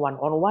saya mau one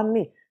on one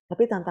nih.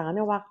 Tapi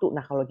tantangannya waktu.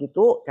 Nah, kalau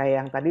gitu kayak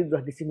yang tadi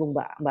udah disinggung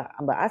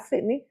Mbak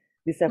Asri nih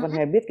di Seven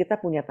Mm-mm. Habits kita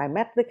punya time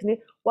matrix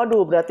nih.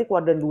 Waduh, berarti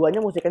kuadran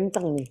 2-nya mesti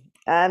kenceng nih.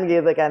 Kan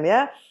gitu kan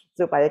ya.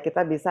 Supaya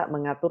kita bisa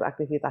mengatur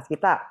aktivitas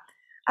kita.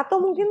 Atau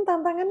Mm-mm. mungkin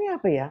tantangannya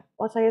apa ya?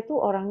 Oh, saya tuh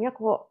orangnya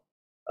kok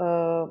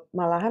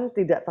malahan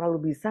tidak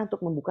terlalu bisa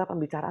untuk membuka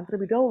pembicaraan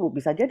terlebih dahulu.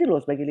 Bisa jadi loh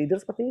sebagai leader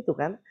seperti itu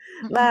kan.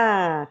 Mm-mm.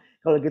 Nah,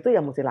 kalau gitu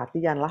ya mesti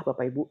latihan lah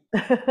Bapak Ibu.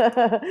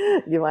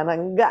 Gimana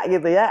enggak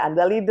gitu ya,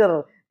 Anda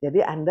leader.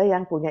 Jadi Anda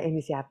yang punya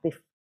inisiatif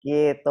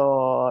gitu.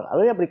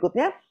 Lalu yang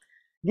berikutnya,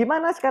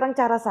 gimana sekarang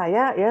cara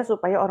saya ya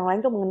supaya orang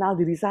lain tuh mengenal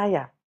diri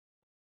saya?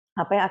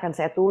 Apa yang akan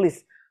saya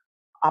tulis?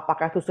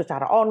 Apakah itu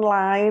secara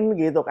online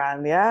gitu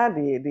kan ya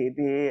di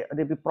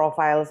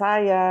profile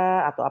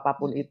saya atau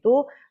apapun Mm-mm.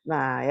 itu.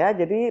 Nah ya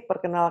jadi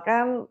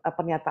perkenalkan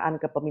pernyataan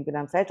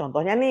kepemimpinan saya.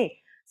 Contohnya nih,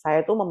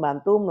 saya itu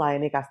membantu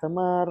melayani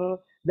customer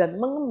dan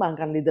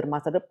mengembangkan leader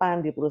masa depan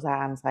di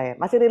perusahaan saya.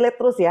 Masih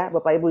relate terus ya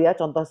Bapak Ibu ya,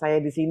 contoh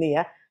saya di sini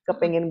ya. Mm-mm.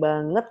 Kepengen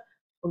banget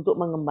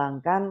untuk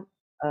mengembangkan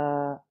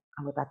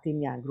anggota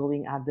timnya,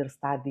 growing others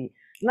tadi.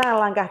 Nah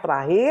langkah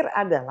terakhir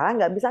adalah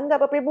nggak bisa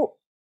nggak Bapak Ibu,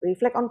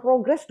 reflect on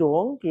progress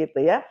dong gitu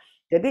ya.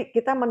 Jadi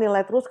kita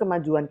menilai terus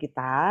kemajuan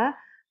kita,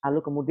 lalu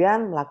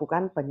kemudian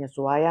melakukan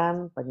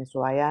penyesuaian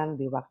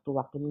di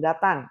waktu-waktu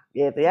mendatang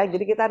gitu ya.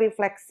 Jadi kita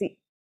refleksi,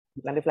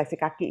 bukan refleksi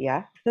kaki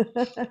ya.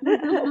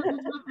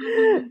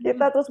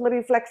 Kita terus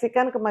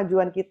merefleksikan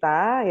kemajuan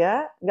kita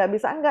ya, nggak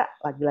bisa enggak,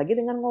 lagi-lagi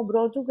dengan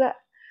ngobrol juga.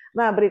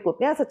 Nah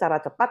berikutnya secara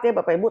cepat ya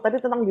Bapak Ibu, tadi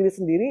tentang diri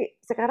sendiri,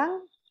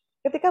 sekarang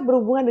ketika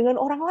berhubungan dengan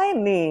orang lain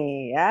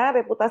nih ya,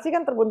 reputasi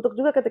kan terbentuk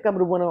juga ketika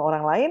berhubungan dengan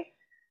orang lain.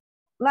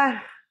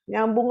 Nah,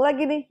 nyambung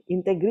lagi nih,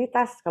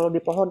 integritas. Kalau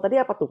di pohon tadi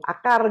apa tuh?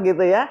 Akar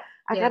gitu ya.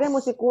 Akarnya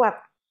mesti Yes. kuat.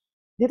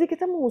 Jadi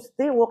kita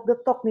mesti walk the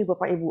talk nih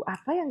Bapak Ibu.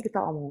 Apa yang kita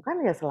omongkan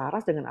ya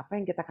selaras dengan apa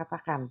yang kita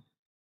katakan.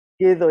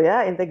 Gitu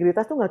ya.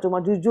 Integritas tuh nggak cuma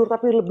jujur,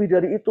 tapi lebih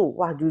dari itu.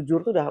 Wah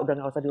jujur tuh udah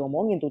nggak usah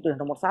diomongin tuh, udah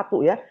nomor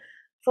satu ya.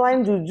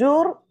 Selain Mm-mm.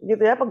 jujur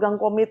gitu ya, pegang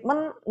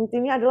komitmen,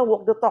 intinya adalah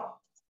walk the talk.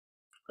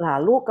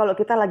 Lalu kalau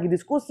kita lagi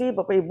diskusi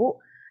Bapak Ibu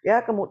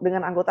ya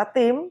dengan anggota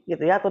tim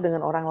gitu ya atau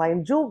dengan orang lain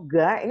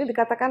juga, ini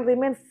dikatakan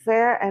remain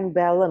fair and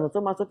balance. Itu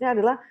maksudnya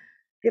adalah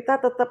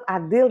kita tetap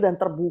adil dan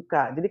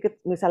terbuka. Jadi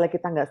misalnya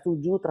kita nggak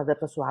setuju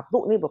terhadap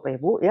sesuatu nih Bapak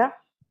Ibu ya,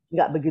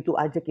 nggak begitu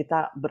aja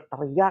kita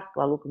berteriak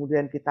lalu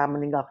kemudian kita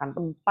meninggalkan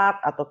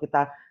tempat atau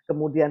kita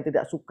kemudian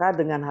tidak suka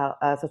dengan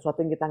sesuatu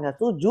yang kita nggak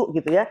setuju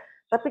gitu ya.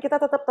 Tapi kita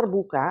tetap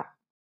terbuka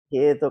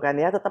gitu kan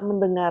ya, tetap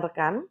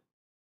mendengarkan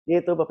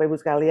gitu Bapak Ibu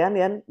sekalian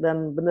ya,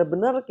 dan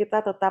benar-benar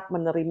kita tetap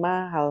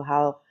menerima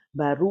hal-hal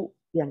baru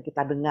yang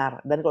kita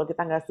dengar. Dan kalau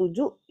kita nggak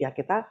setuju, ya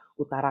kita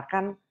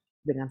utarakan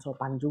dengan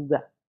sopan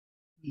juga.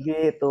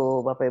 Gitu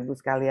Bapak Ibu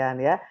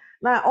sekalian ya.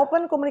 Nah,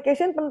 open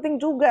communication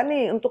penting juga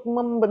nih untuk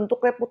membentuk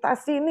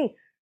reputasi nih.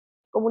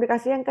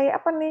 Komunikasi yang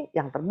kayak apa nih?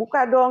 Yang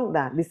terbuka dong.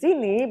 Nah, di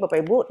sini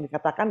Bapak Ibu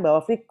dikatakan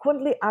bahwa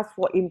frequently ask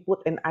for input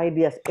and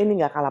ideas. Ini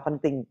nggak kalah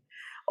penting.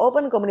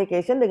 Open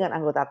communication dengan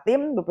anggota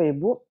tim, Bapak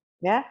Ibu,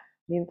 ya,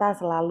 minta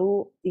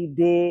selalu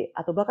ide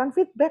atau bahkan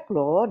feedback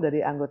loh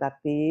dari anggota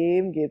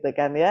tim gitu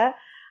kan ya,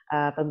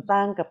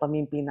 tentang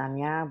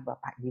kepemimpinannya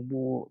Bapak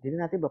Ibu. Jadi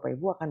nanti Bapak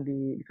Ibu akan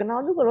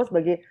dikenal juga loh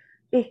sebagai,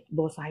 ih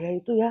bos saya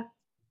itu ya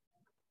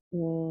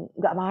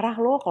nggak marah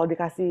loh kalau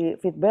dikasih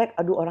feedback,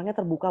 aduh orangnya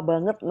terbuka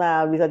banget.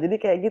 Nah, bisa jadi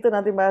kayak gitu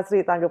nanti Mbak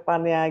Sri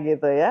tanggapannya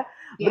gitu ya.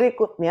 Ya.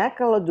 Berikutnya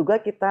kalau juga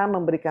kita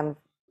memberikan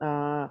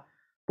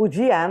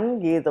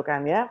pujian gitu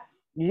kan ya,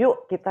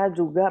 yuk kita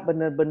juga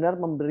benar-benar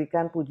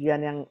memberikan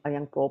pujian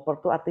yang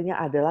proper tuh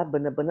artinya adalah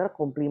benar-benar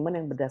komplimen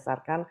yang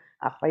berdasarkan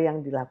apa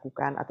yang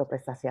dilakukan atau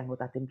prestasi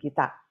anggota tim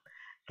kita.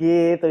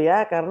 Gitu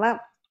ya, karena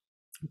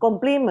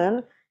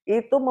komplimen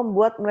itu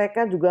membuat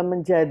mereka juga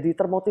menjadi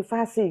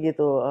termotivasi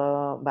gitu,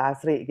 Mbak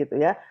Asri gitu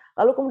ya.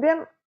 Lalu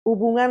kemudian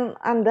hubungan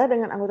Anda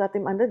dengan anggota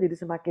tim Anda jadi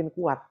semakin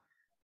kuat.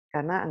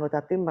 Karena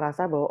anggota tim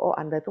merasa bahwa, oh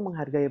Anda itu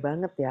menghargai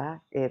banget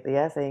ya, gitu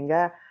ya,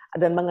 sehingga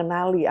dan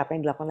mengenali apa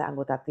yang dilakukan oleh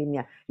anggota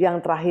timnya.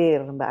 Yang terakhir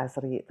Mbak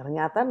Asri,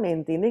 ternyata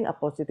maintaining a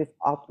positive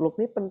outlook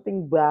ini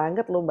penting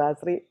banget loh Mbak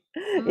Asri.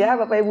 Ya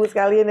Bapak Ibu Hmm.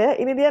 sekalian ya,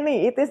 ini dia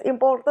nih, it is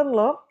important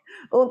loh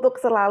untuk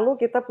selalu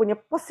kita punya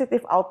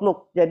positive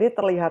outlook. Jadi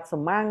terlihat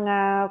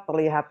semangat,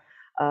 terlihat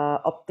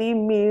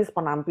optimis,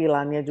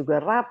 penampilannya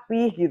juga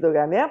rapih gitu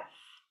kan ya.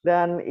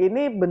 Dan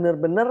ini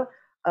benar-benar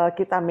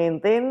kita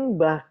maintain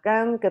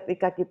bahkan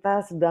ketika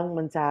kita sedang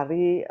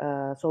mencari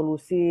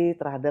solusi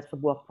terhadap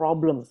sebuah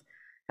problems.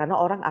 Karena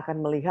orang akan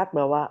melihat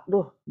bahwa,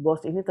 duh,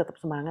 bos ini tetap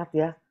semangat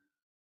ya,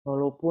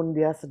 walaupun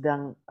dia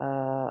sedang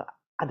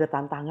ada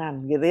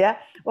tantangan gitu ya.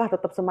 Wah,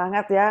 tetap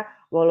semangat ya,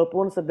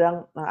 walaupun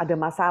sedang ada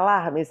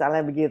masalah misalnya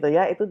begitu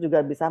ya. Itu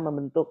juga bisa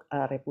membentuk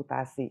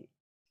reputasi.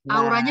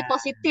 Auranya Nah,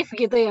 positif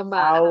gitu ya Mbak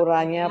namanya.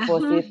 auranya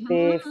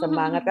positif,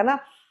 semangat.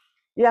 Karena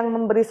yang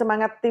memberi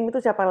semangat tim itu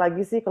siapa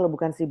lagi sih kalau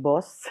bukan si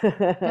bos?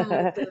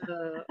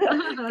 Betul.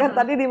 Kan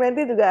tadi di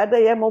Menti juga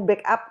ada ya mau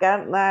backup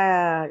kan.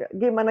 Nah,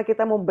 gimana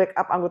kita mau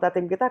backup anggota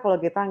tim kita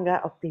kalau kita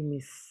nggak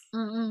optimis?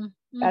 Mm-mm.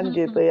 Kan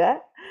gitu Mhm. ya.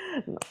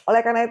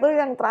 Oleh karena itu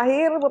yang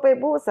terakhir Bapak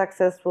Ibu,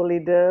 successful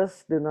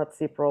leaders do not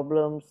see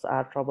problems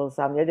are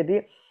troublesome ya.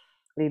 Jadi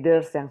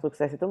leaders yang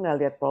sukses itu nggak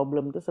lihat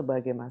problem itu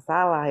sebagai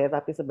masalah ya,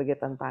 tapi sebagai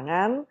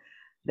tantangan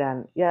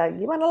dan ya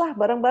gimana lah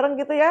bareng-bareng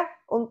gitu ya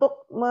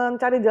untuk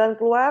mencari jalan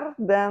keluar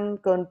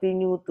dan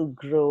continue to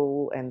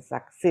grow and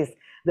success.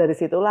 Dari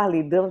situlah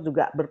leader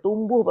juga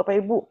bertumbuh,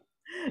 Bapak Ibu.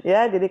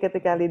 Ya, jadi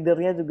ketika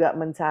leadernya juga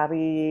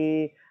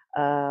mencari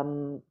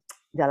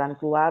jalan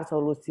keluar,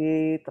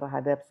 solusi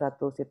terhadap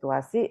suatu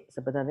situasi,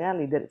 sebenarnya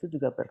leader itu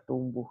juga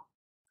bertumbuh.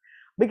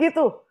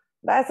 Begitu,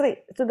 Mbak Asri,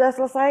 sudah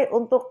selesai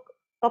untuk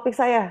topik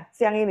saya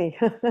siang ini.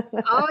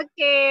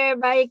 Oke,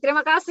 baik.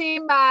 Terima kasih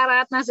Mbak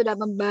Ratna sudah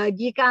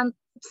membagikan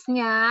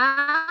tipsnya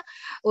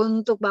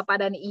untuk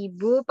Bapak dan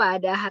Ibu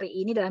pada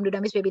hari ini dalam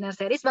Dunamis Webinar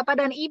Series. Bapak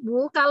dan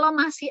Ibu, kalau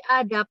masih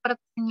ada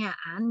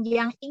pertanyaan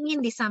yang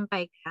ingin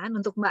disampaikan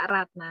untuk Mbak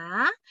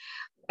Ratna,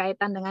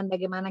 berkaitan dengan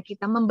bagaimana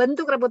kita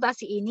membentuk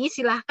reputasi ini,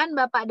 silahkan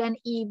Bapak dan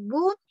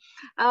Ibu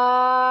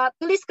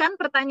tuliskan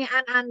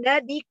pertanyaan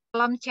Anda di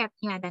kolom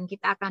chatnya dan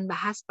kita akan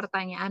bahas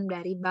pertanyaan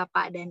dari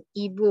Bapak dan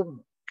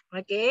Ibu.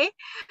 Oke,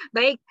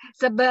 baik.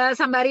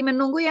 Sembari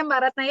menunggu ya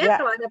Mbak Ratna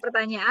ya, kalau ada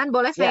pertanyaan,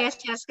 boleh saya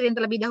share screen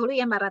terlebih dahulu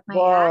ya Mbak Ratna ya.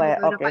 Boleh,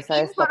 Beberapa oke,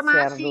 saya stop share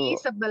informasi dulu.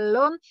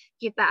 sebelum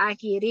kita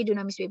akhiri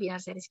Dunamis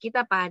Webinar Series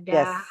kita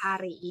pada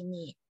hari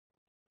ini.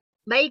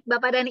 Baik,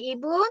 Bapak dan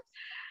Ibu,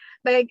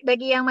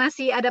 bagi yang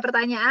masih ada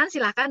pertanyaan,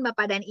 silakan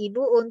Bapak dan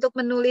Ibu untuk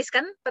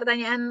menuliskan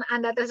pertanyaan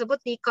Anda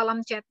tersebut di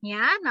kolom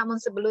chatnya. Namun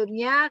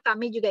sebelumnya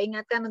kami juga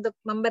ingatkan untuk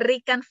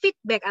memberikan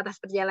feedback atas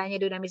perjalanannya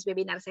Dunamis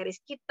Webinar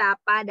Series kita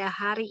pada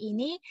hari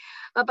ini.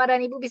 Bapak dan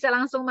Ibu bisa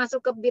langsung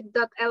masuk ke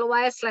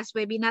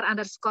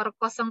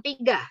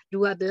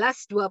bit.ly/webinar_03122021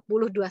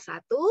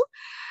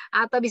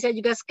 atau bisa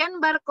juga scan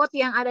barcode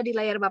yang ada di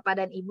layar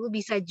Bapak dan Ibu.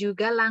 Bisa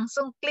juga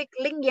langsung klik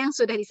link yang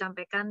sudah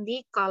disampaikan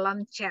di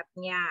kolom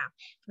chatnya.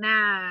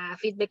 Nah,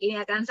 feedback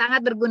ini akan sangat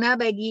berguna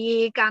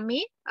bagi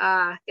kami.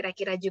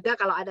 Kira-kira juga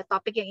kalau ada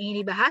topik yang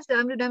ingin dibahas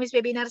dalam Dunamis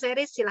Webinar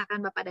Series, silakan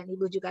Bapak dan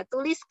Ibu juga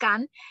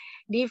tuliskan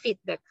di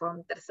feedback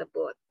form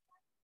tersebut.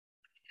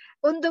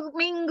 Untuk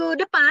minggu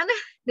depan,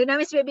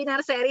 Dunamis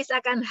Webinar Series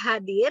akan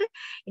hadir.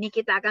 Ini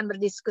kita akan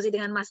berdiskusi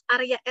dengan Mas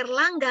Arya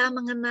Erlangga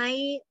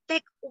mengenai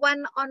take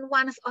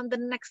one-on-ones on the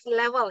next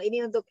level.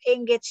 Ini untuk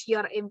engage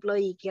your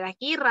employee.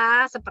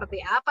 Kira-kira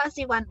seperti apa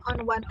sih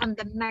one-on-one on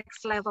the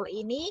next level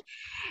ini?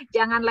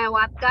 Jangan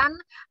lewatkan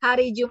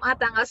hari Jumat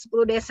tanggal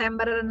 10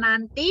 Desember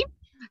nanti.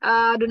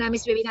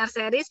 Dunamis Webinar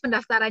Series,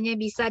 pendaftarannya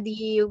bisa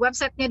di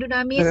websitenya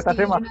Dunamis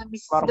di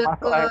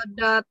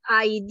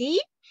dunamis.co.id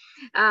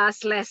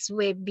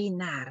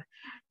 /webinar.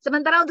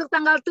 Sementara untuk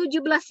tanggal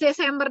 17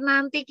 Desember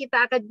nanti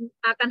kita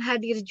akan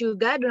hadir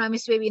juga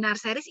Dunamis Webinar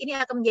Series.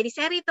 Ini akan menjadi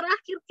seri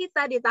terakhir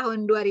kita di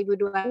tahun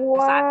 2021.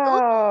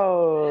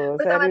 Wow,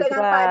 bersama seri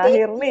dengan Pak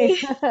terakhir Deki. nih.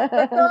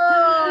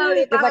 Betul,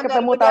 di Kita tahun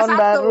ketemu 2021. tahun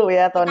baru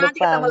ya, tahun kita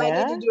nanti depan ketemu ya.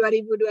 lagi di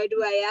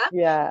 2022 ya.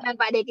 Dengan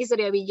Pak Deki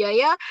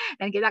Suryawijaya.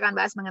 Dan kita akan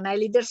bahas mengenai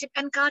leadership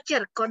and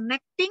culture,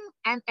 connecting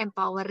and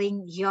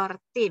empowering your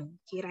team.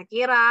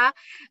 Kira-kira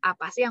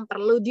apa sih yang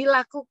perlu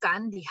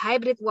dilakukan di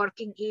hybrid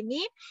working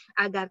ini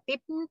agar tim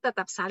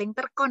tetap saling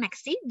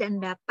terkoneksi dan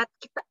dapat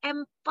kita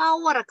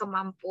empower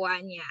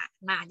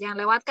kemampuannya. Nah, jangan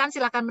lewatkan,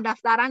 silakan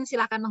pendaftaran,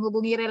 silakan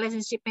menghubungi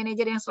relationship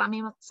manager yang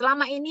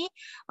selama ini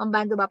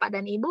membantu Bapak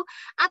dan Ibu,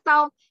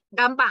 atau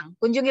gampang,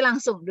 kunjungi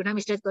langsung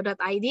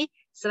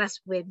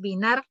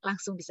dunamis.co.id/webinar,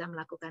 langsung bisa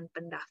melakukan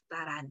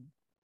pendaftaran.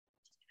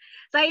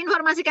 Saya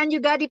informasikan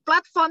juga di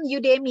platform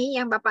Udemy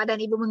yang Bapak dan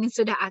Ibu mungkin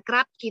sudah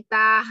akrab,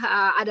 kita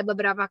ada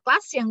beberapa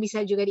kelas yang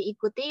bisa juga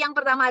diikuti. Yang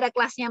pertama ada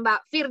kelasnya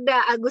Mbak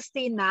Firda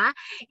Agustina,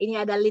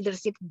 ini ada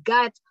Leadership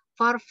Guide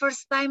for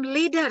First Time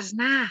Leaders.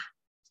 Nah,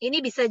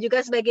 ini bisa juga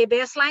sebagai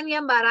baseline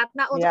ya Mbak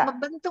Ratna untuk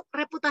membentuk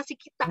reputasi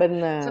kita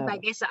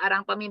sebagai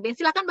seorang pemimpin.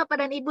 Silakan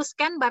Bapak dan Ibu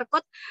scan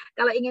barcode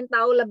kalau ingin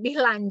tahu lebih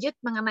lanjut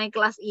mengenai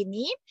kelas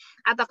ini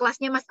atau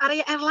kelasnya Mas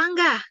Arya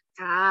Erlangga.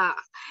 Nah,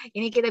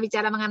 ini kita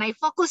bicara mengenai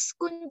fokus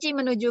kunci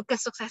menuju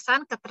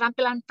kesuksesan,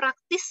 keterampilan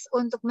praktis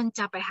untuk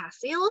mencapai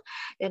hasil.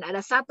 Dan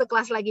ada satu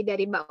kelas lagi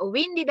dari Mbak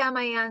Windy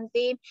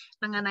Damayanti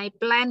mengenai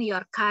plan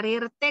your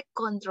career, take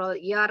control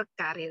your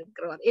career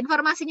growth.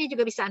 Informasinya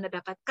juga bisa Anda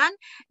dapatkan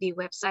di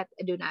website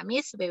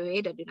Dunamis,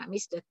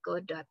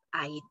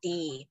 www.dunamis.co.id.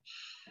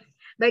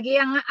 Bagi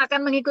yang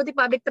akan mengikuti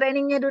public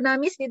trainingnya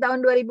Dunamis di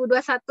tahun 2021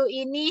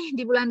 ini,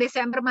 di bulan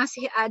Desember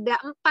masih ada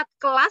 4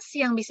 kelas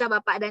yang bisa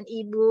Bapak dan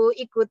Ibu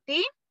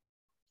ikuti.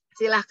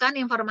 Silahkan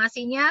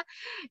informasinya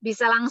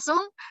bisa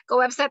langsung ke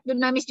website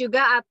Dunamis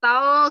juga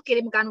atau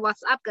kirimkan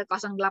WhatsApp ke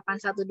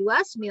 0812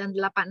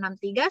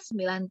 9863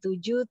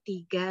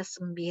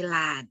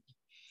 9739.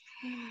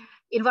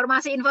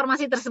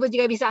 Informasi-informasi tersebut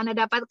juga bisa Anda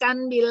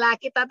dapatkan bila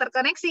kita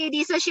terkoneksi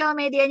di sosial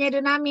medianya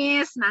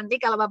Dunamis.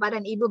 Nanti kalau Bapak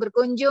dan Ibu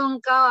berkunjung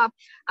ke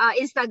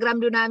Instagram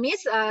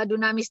Dunamis,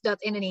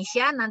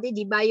 dunamis.indonesia, nanti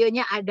di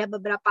bio-nya ada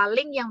beberapa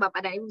link yang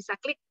Bapak dan Ibu bisa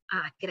klik.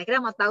 Kira-kira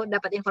mau tahu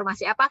dapat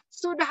informasi apa?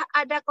 Sudah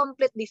ada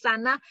komplit di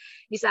sana,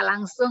 bisa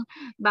langsung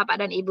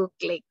Bapak dan Ibu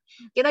klik.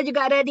 Kita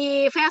juga ada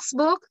di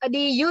Facebook,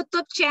 di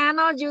YouTube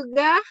channel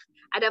juga.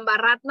 Ada Mbak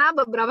Ratna,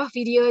 beberapa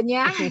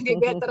videonya di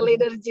Better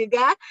Leader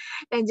juga,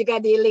 dan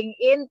juga di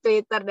LinkedIn,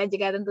 Twitter, dan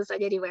juga tentu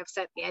saja di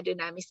website-nya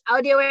Dunamis.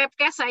 Audio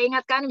webcast, saya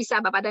ingatkan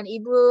bisa Bapak dan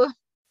Ibu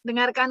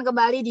dengarkan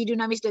kembali di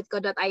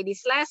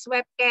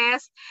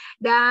dunamis.co.id/webcast.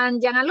 Dan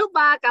jangan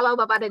lupa kalau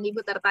Bapak dan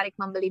Ibu tertarik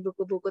membeli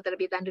buku-buku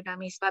terbitan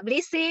Dunamis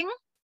Publishing,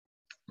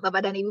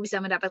 Bapak dan Ibu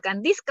bisa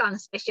mendapatkan diskon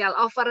special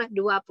offer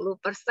 20%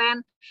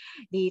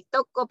 di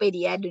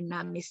Tokopedia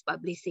Dunamis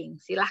Publishing.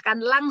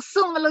 Silahkan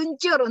langsung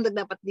meluncur untuk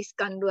dapat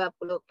diskon 20%.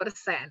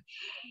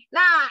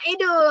 Nah,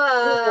 itu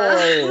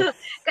Wes.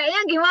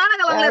 kayaknya gimana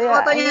kalau ngeliat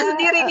fotonya Kayaknya.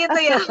 sendiri gitu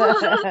ya.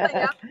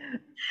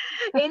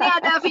 Ini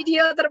ada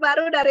video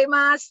terbaru dari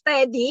Mas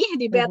Teddy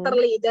di Better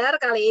Leader.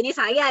 Kali ini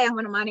saya yang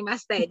menemani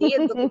Mas Teddy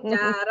untuk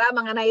bicara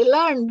mengenai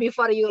learn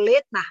before you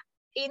lead. Nah,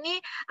 ini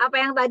apa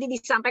yang tadi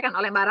disampaikan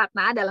oleh Mbak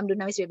Ratna dalam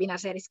Dunamis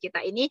Webinar Series kita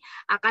ini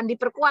akan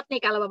diperkuat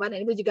nih kalau Bapak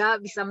dan Ibu juga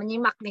bisa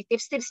menyimak nih.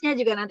 Tips-tipsnya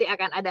juga nanti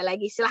akan ada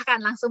lagi.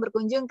 Silahkan langsung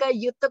berkunjung ke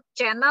YouTube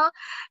channel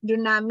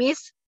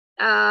Dunamis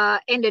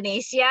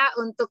Indonesia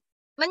untuk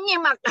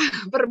menyimak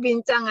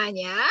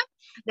perbincangannya.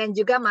 Dan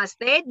juga Mas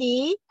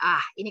Teddy,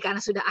 ini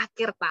karena sudah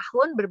akhir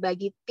tahun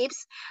berbagi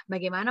tips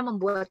bagaimana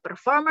membuat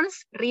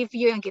performance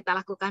review yang kita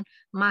lakukan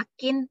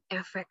makin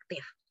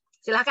efektif.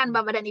 Silakan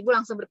Bapak dan Ibu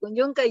langsung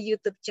berkunjung ke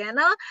YouTube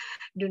channel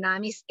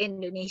Dunamis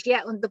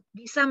Indonesia untuk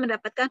bisa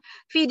mendapatkan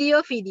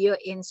video-video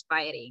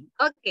inspiring.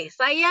 Oke,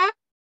 saya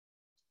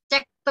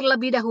cek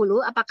terlebih dahulu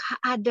apakah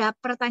ada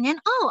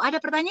pertanyaan. Oh, ada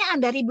pertanyaan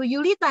dari Bu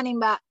Yulita nih,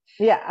 Mbak.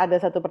 Iya, ada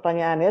satu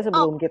pertanyaan ya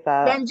sebelum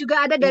kita. Dan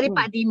juga ada dari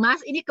Pak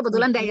Dimas. Ini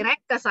kebetulan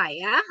direct ke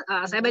saya.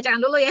 Saya bacakan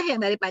dulu ya yang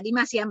dari Pak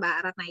Dimas ya, Mbak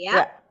Ratna ya.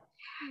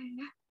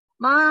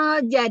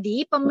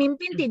 Jadi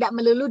pemimpin tidak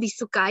melulu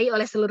disukai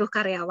oleh seluruh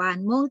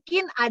karyawan.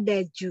 Mungkin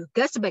ada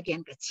juga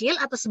sebagian kecil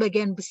atau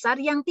sebagian besar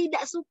yang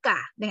tidak suka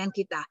dengan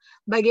kita.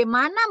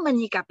 Bagaimana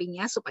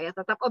menyikapinya supaya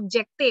tetap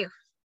objektif?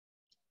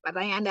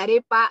 Pertanyaan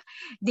dari Pak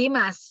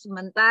Dimas.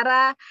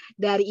 Sementara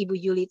dari Ibu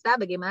Yulita,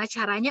 bagaimana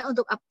caranya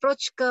untuk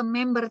approach ke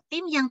member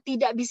tim yang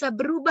tidak bisa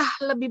berubah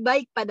lebih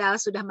baik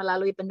padahal sudah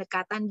melalui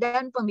pendekatan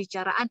dan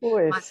pembicaraan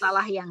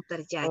masalah yang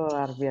terjadi.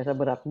 Luar biasa,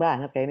 berat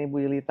banget kayak ini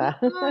Bu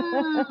Yulita.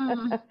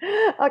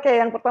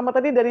 Oke, yang pertama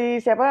tadi dari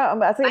siapa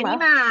Mbak Asri? Pak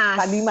Dimas.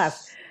 Pak Dimas.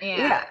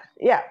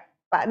 Iya,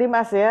 Pak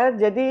Dimas ya.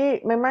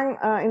 Jadi memang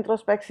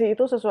introspeksi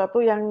itu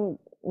sesuatu yang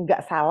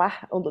nggak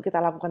salah untuk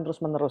kita lakukan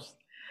terus-menerus.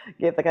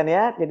 Gitu kan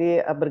ya.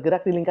 Jadi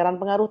bergerak di lingkaran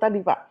pengaruh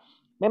tadi Pak.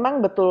 Memang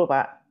betul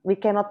Pak, we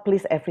cannot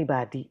please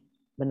everybody.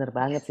 Bener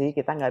banget sih,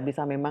 kita nggak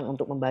bisa memang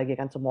untuk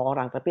membahagiakan semua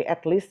orang. Tapi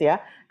at least ya,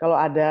 kalau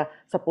ada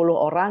 10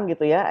 orang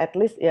gitu ya, at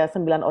least ya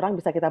 9 orang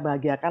bisa kita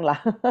bahagiakan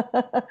lah.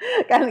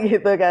 Kan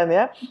gitu kan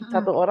ya.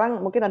 Satu orang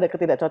mungkin ada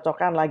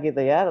ketidakcocokan lah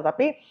gitu ya.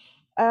 Tetapi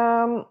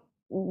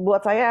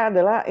buat saya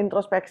adalah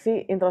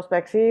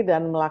introspeksi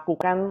dan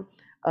melakukan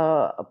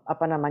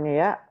apa namanya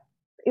ya,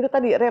 itu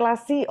tadi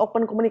relasi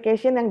open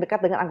communication yang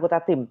dekat dengan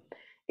anggota tim.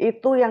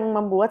 Itu yang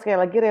membuat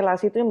sekali lagi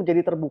relasi itu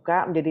menjadi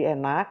terbuka, menjadi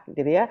enak.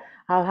 Jadi ya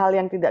hal-hal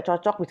yang tidak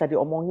cocok bisa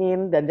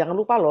diomongin. Dan jangan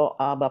lupa loh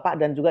Bapak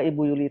dan juga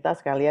Ibu Yulita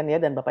sekalian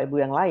ya dan Bapak Ibu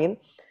yang lain.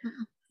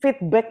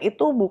 Feedback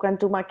itu bukan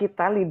cuma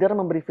kita leader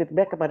memberi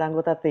feedback kepada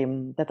anggota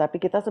tim. Tetapi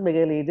kita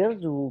sebagai leader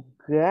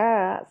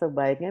juga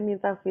sebaiknya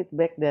minta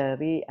feedback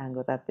dari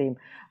anggota tim.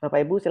 Bapak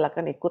Ibu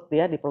silakan ikut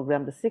ya di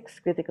program The Six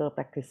Critical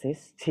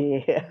Practices.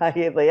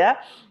 Gitu ya.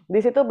 Di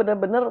situ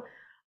benar-benar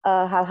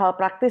hal-hal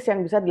praktis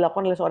yang bisa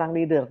dilakukan oleh seorang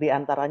leader. Di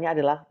antaranya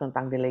adalah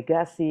tentang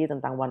delegasi,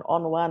 tentang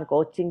one-on-one,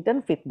 coaching,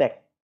 dan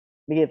feedback.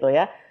 Begitu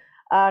ya.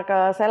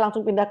 Saya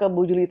langsung pindah ke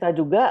Bu Julita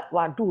juga.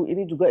 Waduh,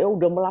 ini juga ya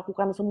udah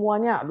melakukan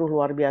semuanya. Aduh,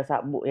 luar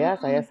biasa Bu ya,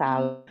 saya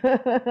salut.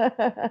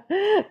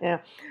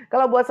 Ya.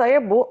 Kalau buat saya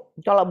Bu,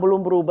 kalau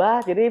belum berubah,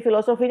 jadi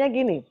filosofinya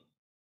gini.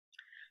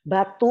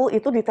 Batu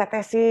itu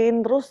ditetesin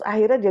terus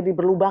akhirnya jadi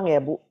berlubang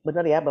ya Bu.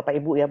 Bener ya Bapak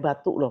Ibu ya,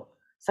 batu loh.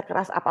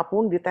 Sekeras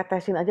apapun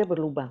ditetesin aja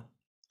berlubang.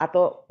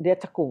 Atau dia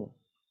cekung.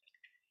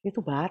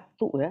 Itu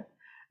batu ya.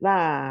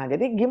 Nah,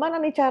 jadi gimana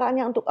nih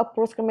caranya untuk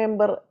approach ke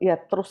member? Ya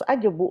terus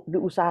aja Bu,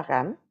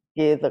 diusahakan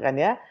gitu kan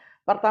ya.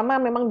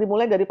 Pertama memang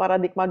dimulai dari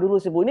paradigma dulu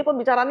sih Bu. Ini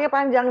pembicaraannya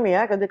panjang nih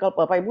ya. Jadi kalau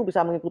Bapak Ibu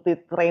bisa mengikuti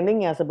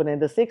trainingnya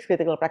sebenarnya The Six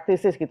Critical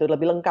Practices gitu,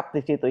 lebih lengkap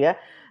di situ ya.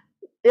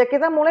 Ya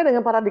kita mulai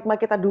dengan paradigma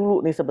kita dulu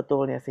nih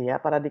sebetulnya sih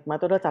ya.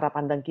 Paradigma itu adalah cara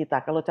pandang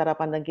kita. Kalau cara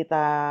pandang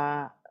kita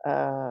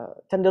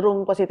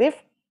cenderung positif,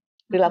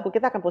 perilaku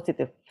kita akan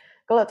positif.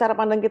 Kalau cara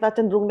pandang kita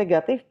cenderung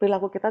negatif,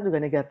 perilaku kita juga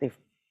negatif.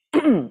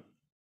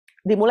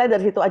 Dimulai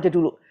dari situ aja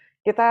dulu.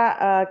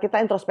 Kita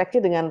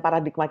introspeksi dengan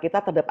paradigma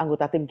kita terhadap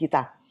anggota tim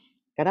kita.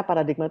 Karena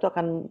paradigma itu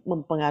akan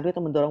mempengaruhi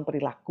atau mendorong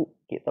perilaku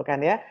gitu kan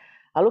ya.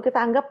 Lalu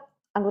kita anggap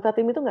anggota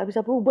tim itu nggak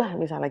bisa berubah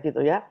misalnya gitu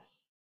ya.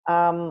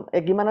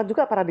 Gimana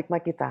juga paradigma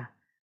kita.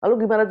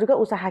 Lalu gimana juga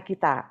usaha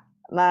kita.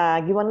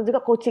 Nah, gimana juga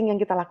coaching yang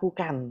kita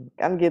lakukan,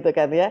 kan gitu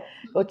kan ya.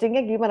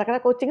 Coachingnya gimana?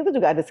 Karena coaching itu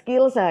juga ada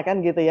skills-nya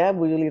kan gitu ya,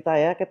 Bu Yulita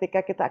ya.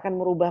 Ketika kita akan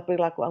merubah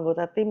perilaku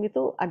anggota tim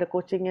itu ada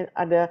coachingnya,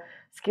 ada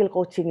skill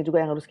coaching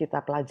juga yang harus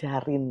kita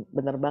pelajarin.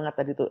 Bener banget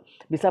tadi tuh.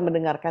 Bisa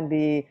mendengarkan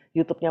di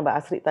YouTube-nya Mbak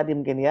Asri tadi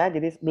mungkin ya.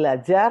 Jadi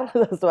belajar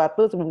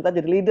sesuatu sebelum kita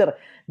jadi leader.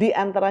 Di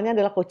antaranya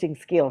adalah coaching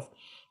skills.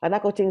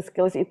 Karena coaching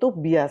skills itu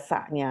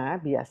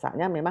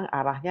biasanya memang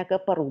arahnya ke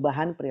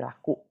perubahan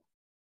perilaku.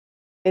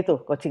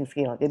 Itu coaching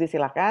skill. Jadi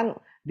silakan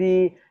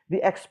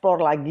dieksplor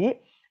lagi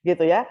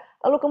gitu ya.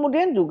 Lalu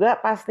kemudian juga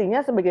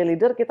pastinya sebagai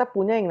leader kita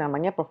punya yang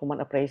namanya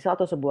performance appraisal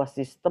atau sebuah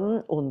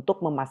sistem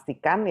untuk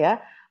memastikan ya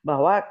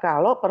bahwa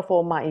kalau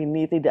performa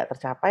ini tidak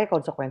tercapai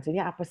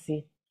konsekuensinya apa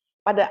sih?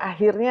 Pada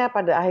akhirnya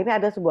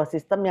ada sebuah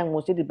sistem yang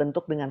mesti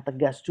dibentuk dengan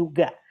tegas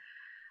juga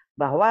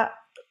bahwa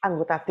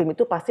anggota tim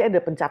itu pasti ada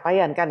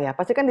pencapaian kan ya.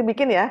 Pasti kan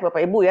dibikin ya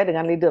Bapak Ibu ya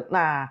dengan leader.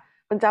 Nah,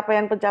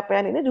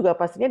 pencapaian-pencapaian ini juga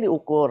pastinya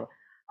diukur.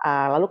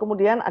 Lalu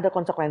kemudian ada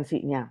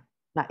konsekuensinya.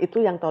 Nah,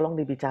 itu yang tolong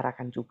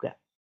dibicarakan juga.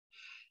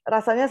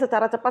 Rasanya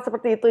secara cepat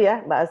seperti itu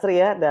ya, Mbak Asri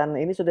ya. Dan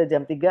ini sudah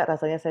jam 3,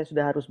 rasanya saya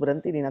sudah harus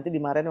berhenti nih. Nanti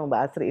dimarahin sama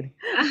Mbak Asri ini.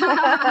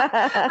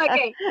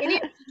 Oke, ini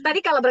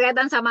tadi kalau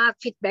berkaitan sama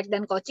feedback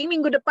dan coaching,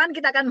 minggu depan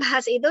kita akan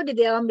bahas itu di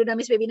dalam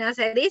Dunamis Webinar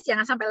Series.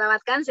 Jangan sampai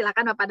lewatkan,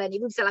 silakan Bapak dan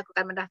Ibu bisa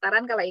lakukan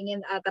pendaftaran kalau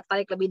ingin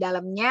tertarik lebih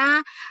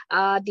dalamnya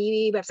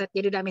di website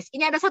Dunamis.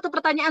 Ini ada satu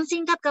pertanyaan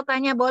singkat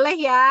katanya, boleh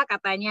ya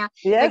katanya.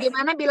 Yes.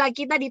 Bagaimana bila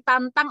kita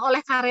ditantang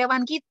oleh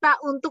karyawan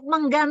kita untuk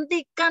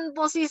menggantikan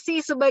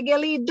posisi sebagai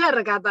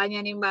leader katanya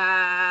nih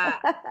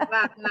Mbak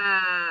Ratna.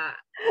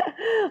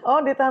 Oh,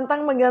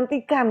 ditantang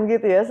menggantikan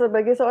gitu ya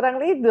sebagai seorang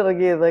leader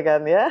gitu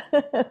kan ya.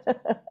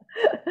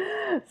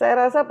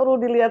 Saya rasa perlu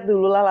dilihat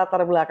dulu lah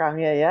latar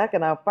belakangnya ya,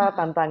 kenapa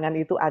tantangan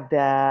itu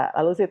ada,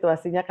 lalu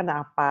situasinya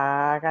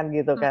kenapa, kan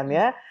gitu kan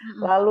ya.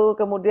 Lalu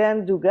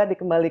kemudian juga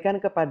dikembalikan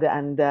kepada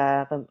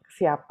Anda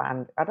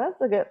kesiapan. Karena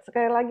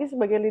sekali lagi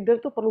sebagai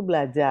leader tuh perlu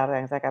belajar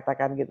yang saya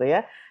katakan gitu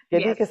ya.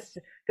 Jadi Yes.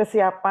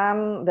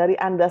 kesiapan dari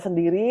Anda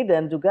sendiri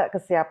dan juga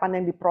kesiapan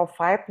yang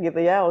di-provide gitu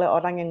ya oleh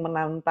orang yang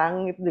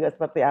menantang itu juga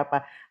seperti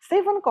apa.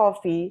 Stephen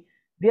Covey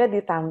dia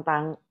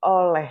ditantang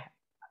oleh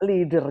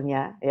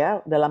leadernya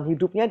ya, dalam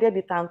hidupnya dia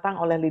ditantang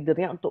oleh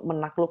leadernya untuk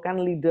menaklukkan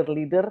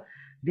leader-leader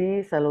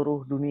di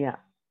seluruh dunia.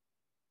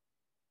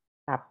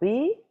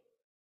 Tapi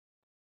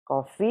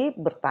Covey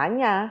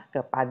bertanya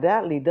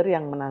kepada leader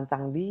yang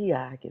menantang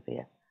dia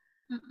gitu ya.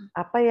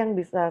 Apa yang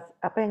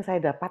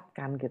saya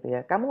dapatkan gitu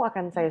ya. Kamu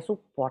akan saya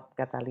support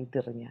kata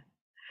leadernya.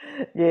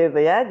 Gitu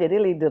ya. Jadi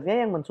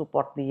leadernya yang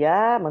mensupport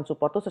dia,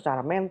 mensupport tuh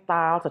secara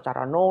mental,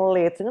 secara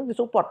knowledge, kan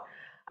disupport.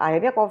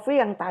 Akhirnya Covey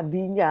yang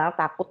tadinya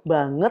takut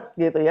banget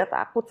gitu ya,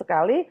 takut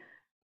sekali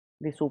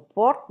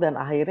disupport dan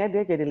akhirnya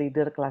dia jadi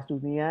leader kelas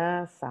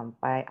dunia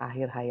sampai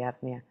akhir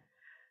hayatnya.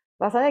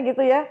 Rasanya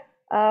gitu ya.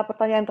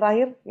 Pertanyaan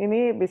terakhir,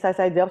 ini bisa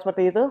saya jawab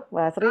seperti itu,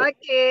 Mbak Sri?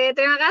 Oke,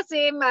 terima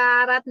kasih Mbak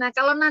Ratna.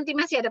 Kalau nanti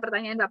masih ada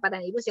pertanyaan Bapak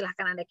dan Ibu,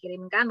 silahkan Anda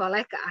kirimkan.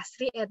 Boleh ke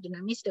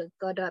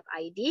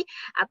asri@dunamis.co.id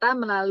atau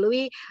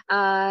melalui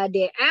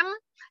DM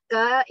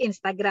ke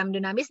Instagram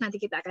Dunamis.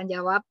 Nanti kita akan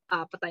jawab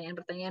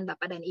pertanyaan-pertanyaan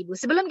Bapak dan Ibu.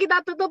 Sebelum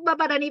kita tutup,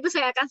 Bapak dan Ibu,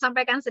 saya akan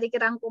sampaikan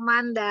sedikit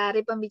rangkuman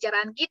dari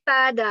pembicaraan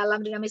kita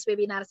dalam Dunamis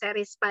Webinar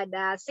Series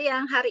pada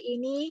siang hari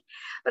ini.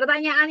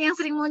 Pertanyaan yang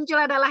sering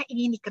muncul adalah,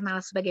 ingin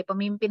dikenal sebagai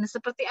pemimpin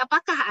seperti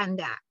apakah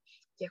Anda?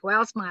 Jack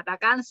Welch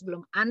mengatakan,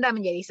 sebelum Anda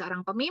menjadi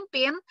seorang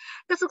pemimpin,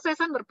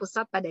 kesuksesan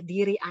berpusat pada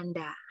diri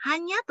Anda,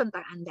 hanya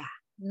tentang Anda.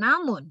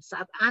 Namun,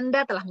 saat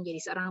Anda telah menjadi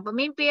seorang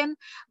pemimpin,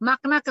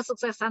 makna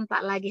kesuksesan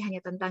tak lagi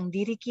hanya tentang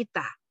diri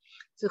kita.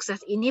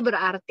 Sukses ini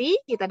berarti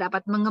kita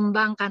dapat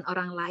mengembangkan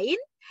orang lain.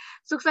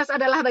 Sukses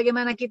adalah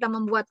bagaimana kita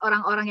membuat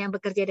orang-orang yang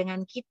bekerja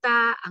dengan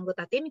kita,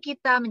 anggota tim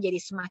kita, menjadi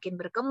semakin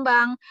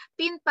berkembang,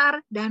 pintar,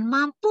 dan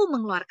mampu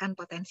mengeluarkan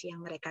potensi yang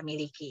mereka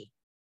miliki.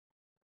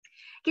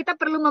 Kita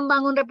perlu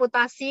membangun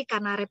reputasi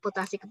karena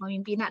reputasi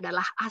kepemimpinan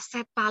adalah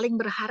aset paling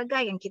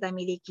berharga yang kita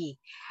miliki.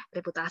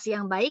 Reputasi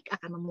yang baik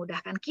akan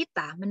memudahkan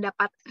kita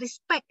mendapat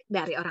respect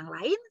dari orang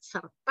lain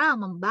serta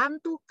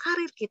membantu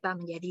karir kita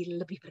menjadi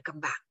lebih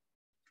berkembang.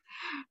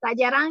 Tak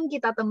jarang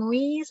kita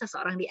temui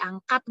seseorang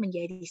diangkat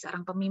menjadi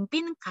seorang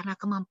pemimpin karena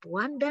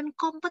kemampuan dan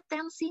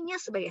kompetensinya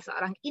sebagai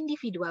seorang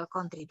individual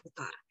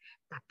kontributor.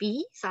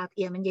 Tapi saat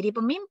ia menjadi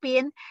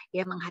pemimpin,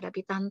 ia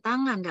menghadapi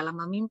tantangan dalam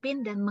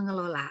memimpin dan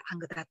mengelola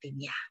anggota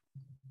timnya.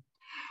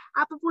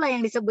 Apa pula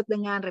yang disebut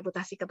dengan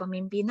reputasi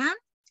kepemimpinan?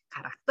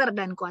 Karakter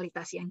dan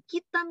kualitas yang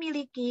kita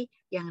miliki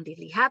yang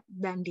dilihat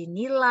dan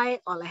dinilai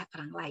oleh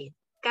orang lain.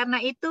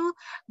 Karena itu,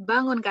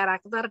 bangun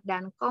karakter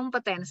dan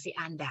kompetensi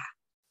Anda.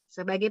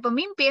 Sebagai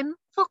pemimpin,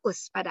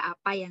 fokus pada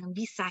apa yang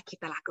bisa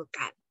kita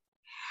lakukan.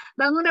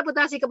 Bangun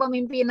reputasi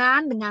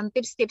kepemimpinan dengan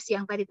tips-tips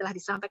yang tadi telah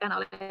disampaikan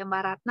oleh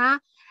Mbak Ratna.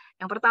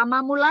 Yang pertama,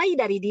 mulai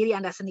dari diri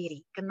Anda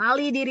sendiri.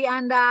 Kenali diri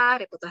Anda,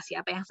 reputasi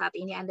apa yang saat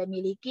ini Anda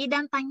miliki,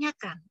 dan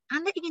tanyakan,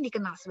 Anda ingin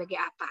dikenal sebagai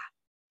apa?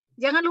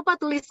 Jangan lupa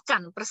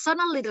tuliskan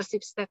personal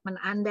leadership statement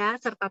Anda,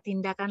 serta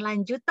tindakan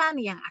lanjutan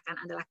yang akan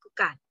Anda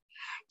lakukan.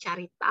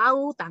 Cari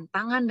tahu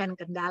tantangan dan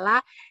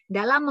kendala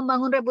dalam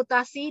membangun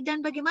reputasi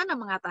dan bagaimana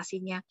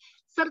mengatasinya,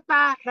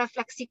 serta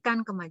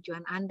refleksikan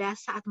kemajuan Anda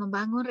saat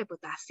membangun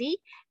reputasi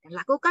dan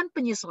lakukan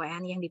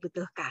penyesuaian yang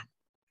dibutuhkan.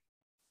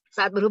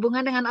 Saat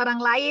berhubungan dengan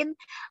orang lain,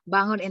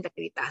 bangun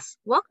integritas,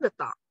 walk the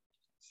talk.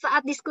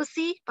 Saat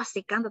diskusi,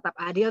 pastikan tetap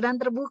adil dan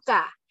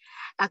terbuka.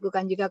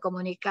 Lakukan juga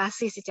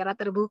komunikasi secara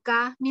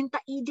terbuka, minta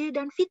ide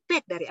dan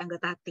feedback dari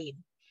anggota tim.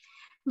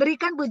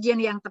 Berikan pujian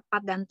yang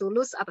tepat dan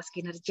tulus atas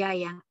kinerja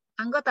yang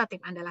anggota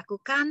tim Anda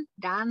lakukan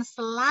dan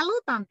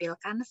selalu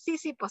tampilkan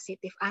sisi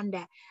positif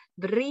Anda.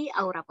 Beri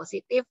aura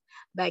positif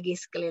bagi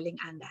sekeliling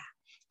Anda.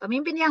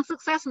 Pemimpin yang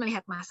sukses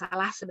melihat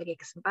masalah sebagai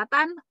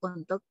kesempatan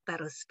untuk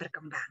terus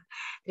berkembang.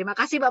 Terima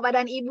kasih Bapak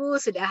dan Ibu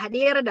sudah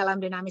hadir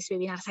dalam Dunamis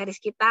Webinar Series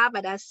kita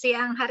pada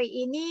siang hari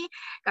ini.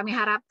 Kami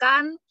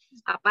harapkan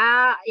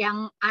apa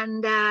yang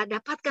Anda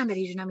dapatkan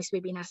dari Dunamis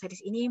Webinar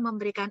Series ini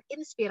memberikan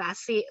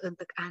inspirasi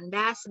untuk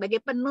Anda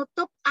sebagai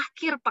penutup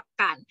akhir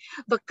pekan.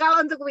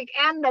 Bekal untuk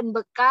weekend dan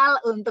bekal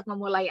untuk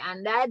memulai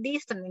Anda di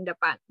Senin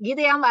depan.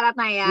 Gitu ya Mbak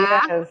Ratna ya?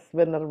 Yes,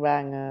 bener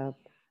banget.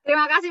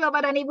 Terima kasih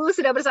Bapak dan Ibu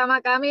sudah bersama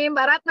kami.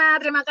 Mbak Ratna,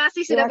 terima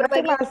kasih sudah Terima kasih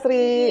berbagi Mbak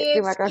Sri, tips.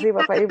 terima kasih Kita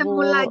Bapak Ibu.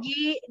 ketemu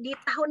lagi di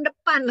tahun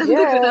depan untuk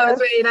Yes.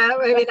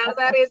 webinar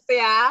series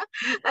ya.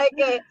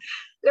 Oke.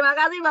 Terima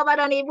kasih Bapak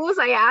dan Ibu.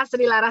 Saya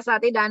Asri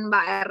Larasati dan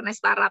Mbak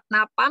Ernesta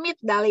Ratna pamit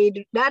dari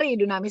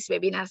Dunamis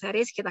Webinar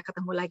Series. Kita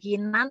ketemu lagi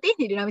nanti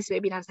di Dunamis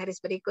Webinar Series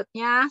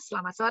berikutnya.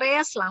 Selamat sore,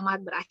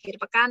 selamat berakhir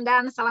pekan,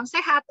 dan salam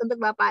sehat untuk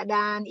Bapak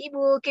dan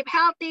Ibu. Keep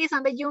healthy.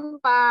 Sampai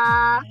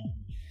jumpa.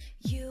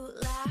 You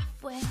laugh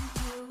when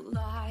you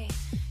lie.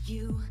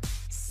 You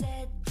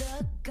said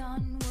the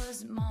gun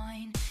was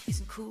mine.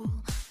 Isn't cool.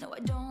 No,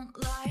 I don't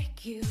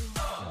like you.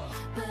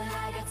 But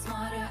I got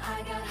smarter, I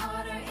got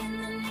harder in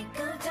the nick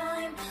of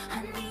time.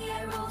 Honey,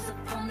 I rose up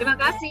from Terima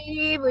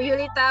kasih Bu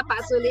Yulita,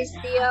 Pak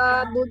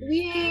Sulistyo, Bu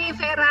Dwi,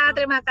 Vera,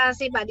 terima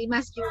kasih Pak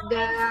Dimas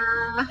juga,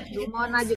 Bu Mona juga.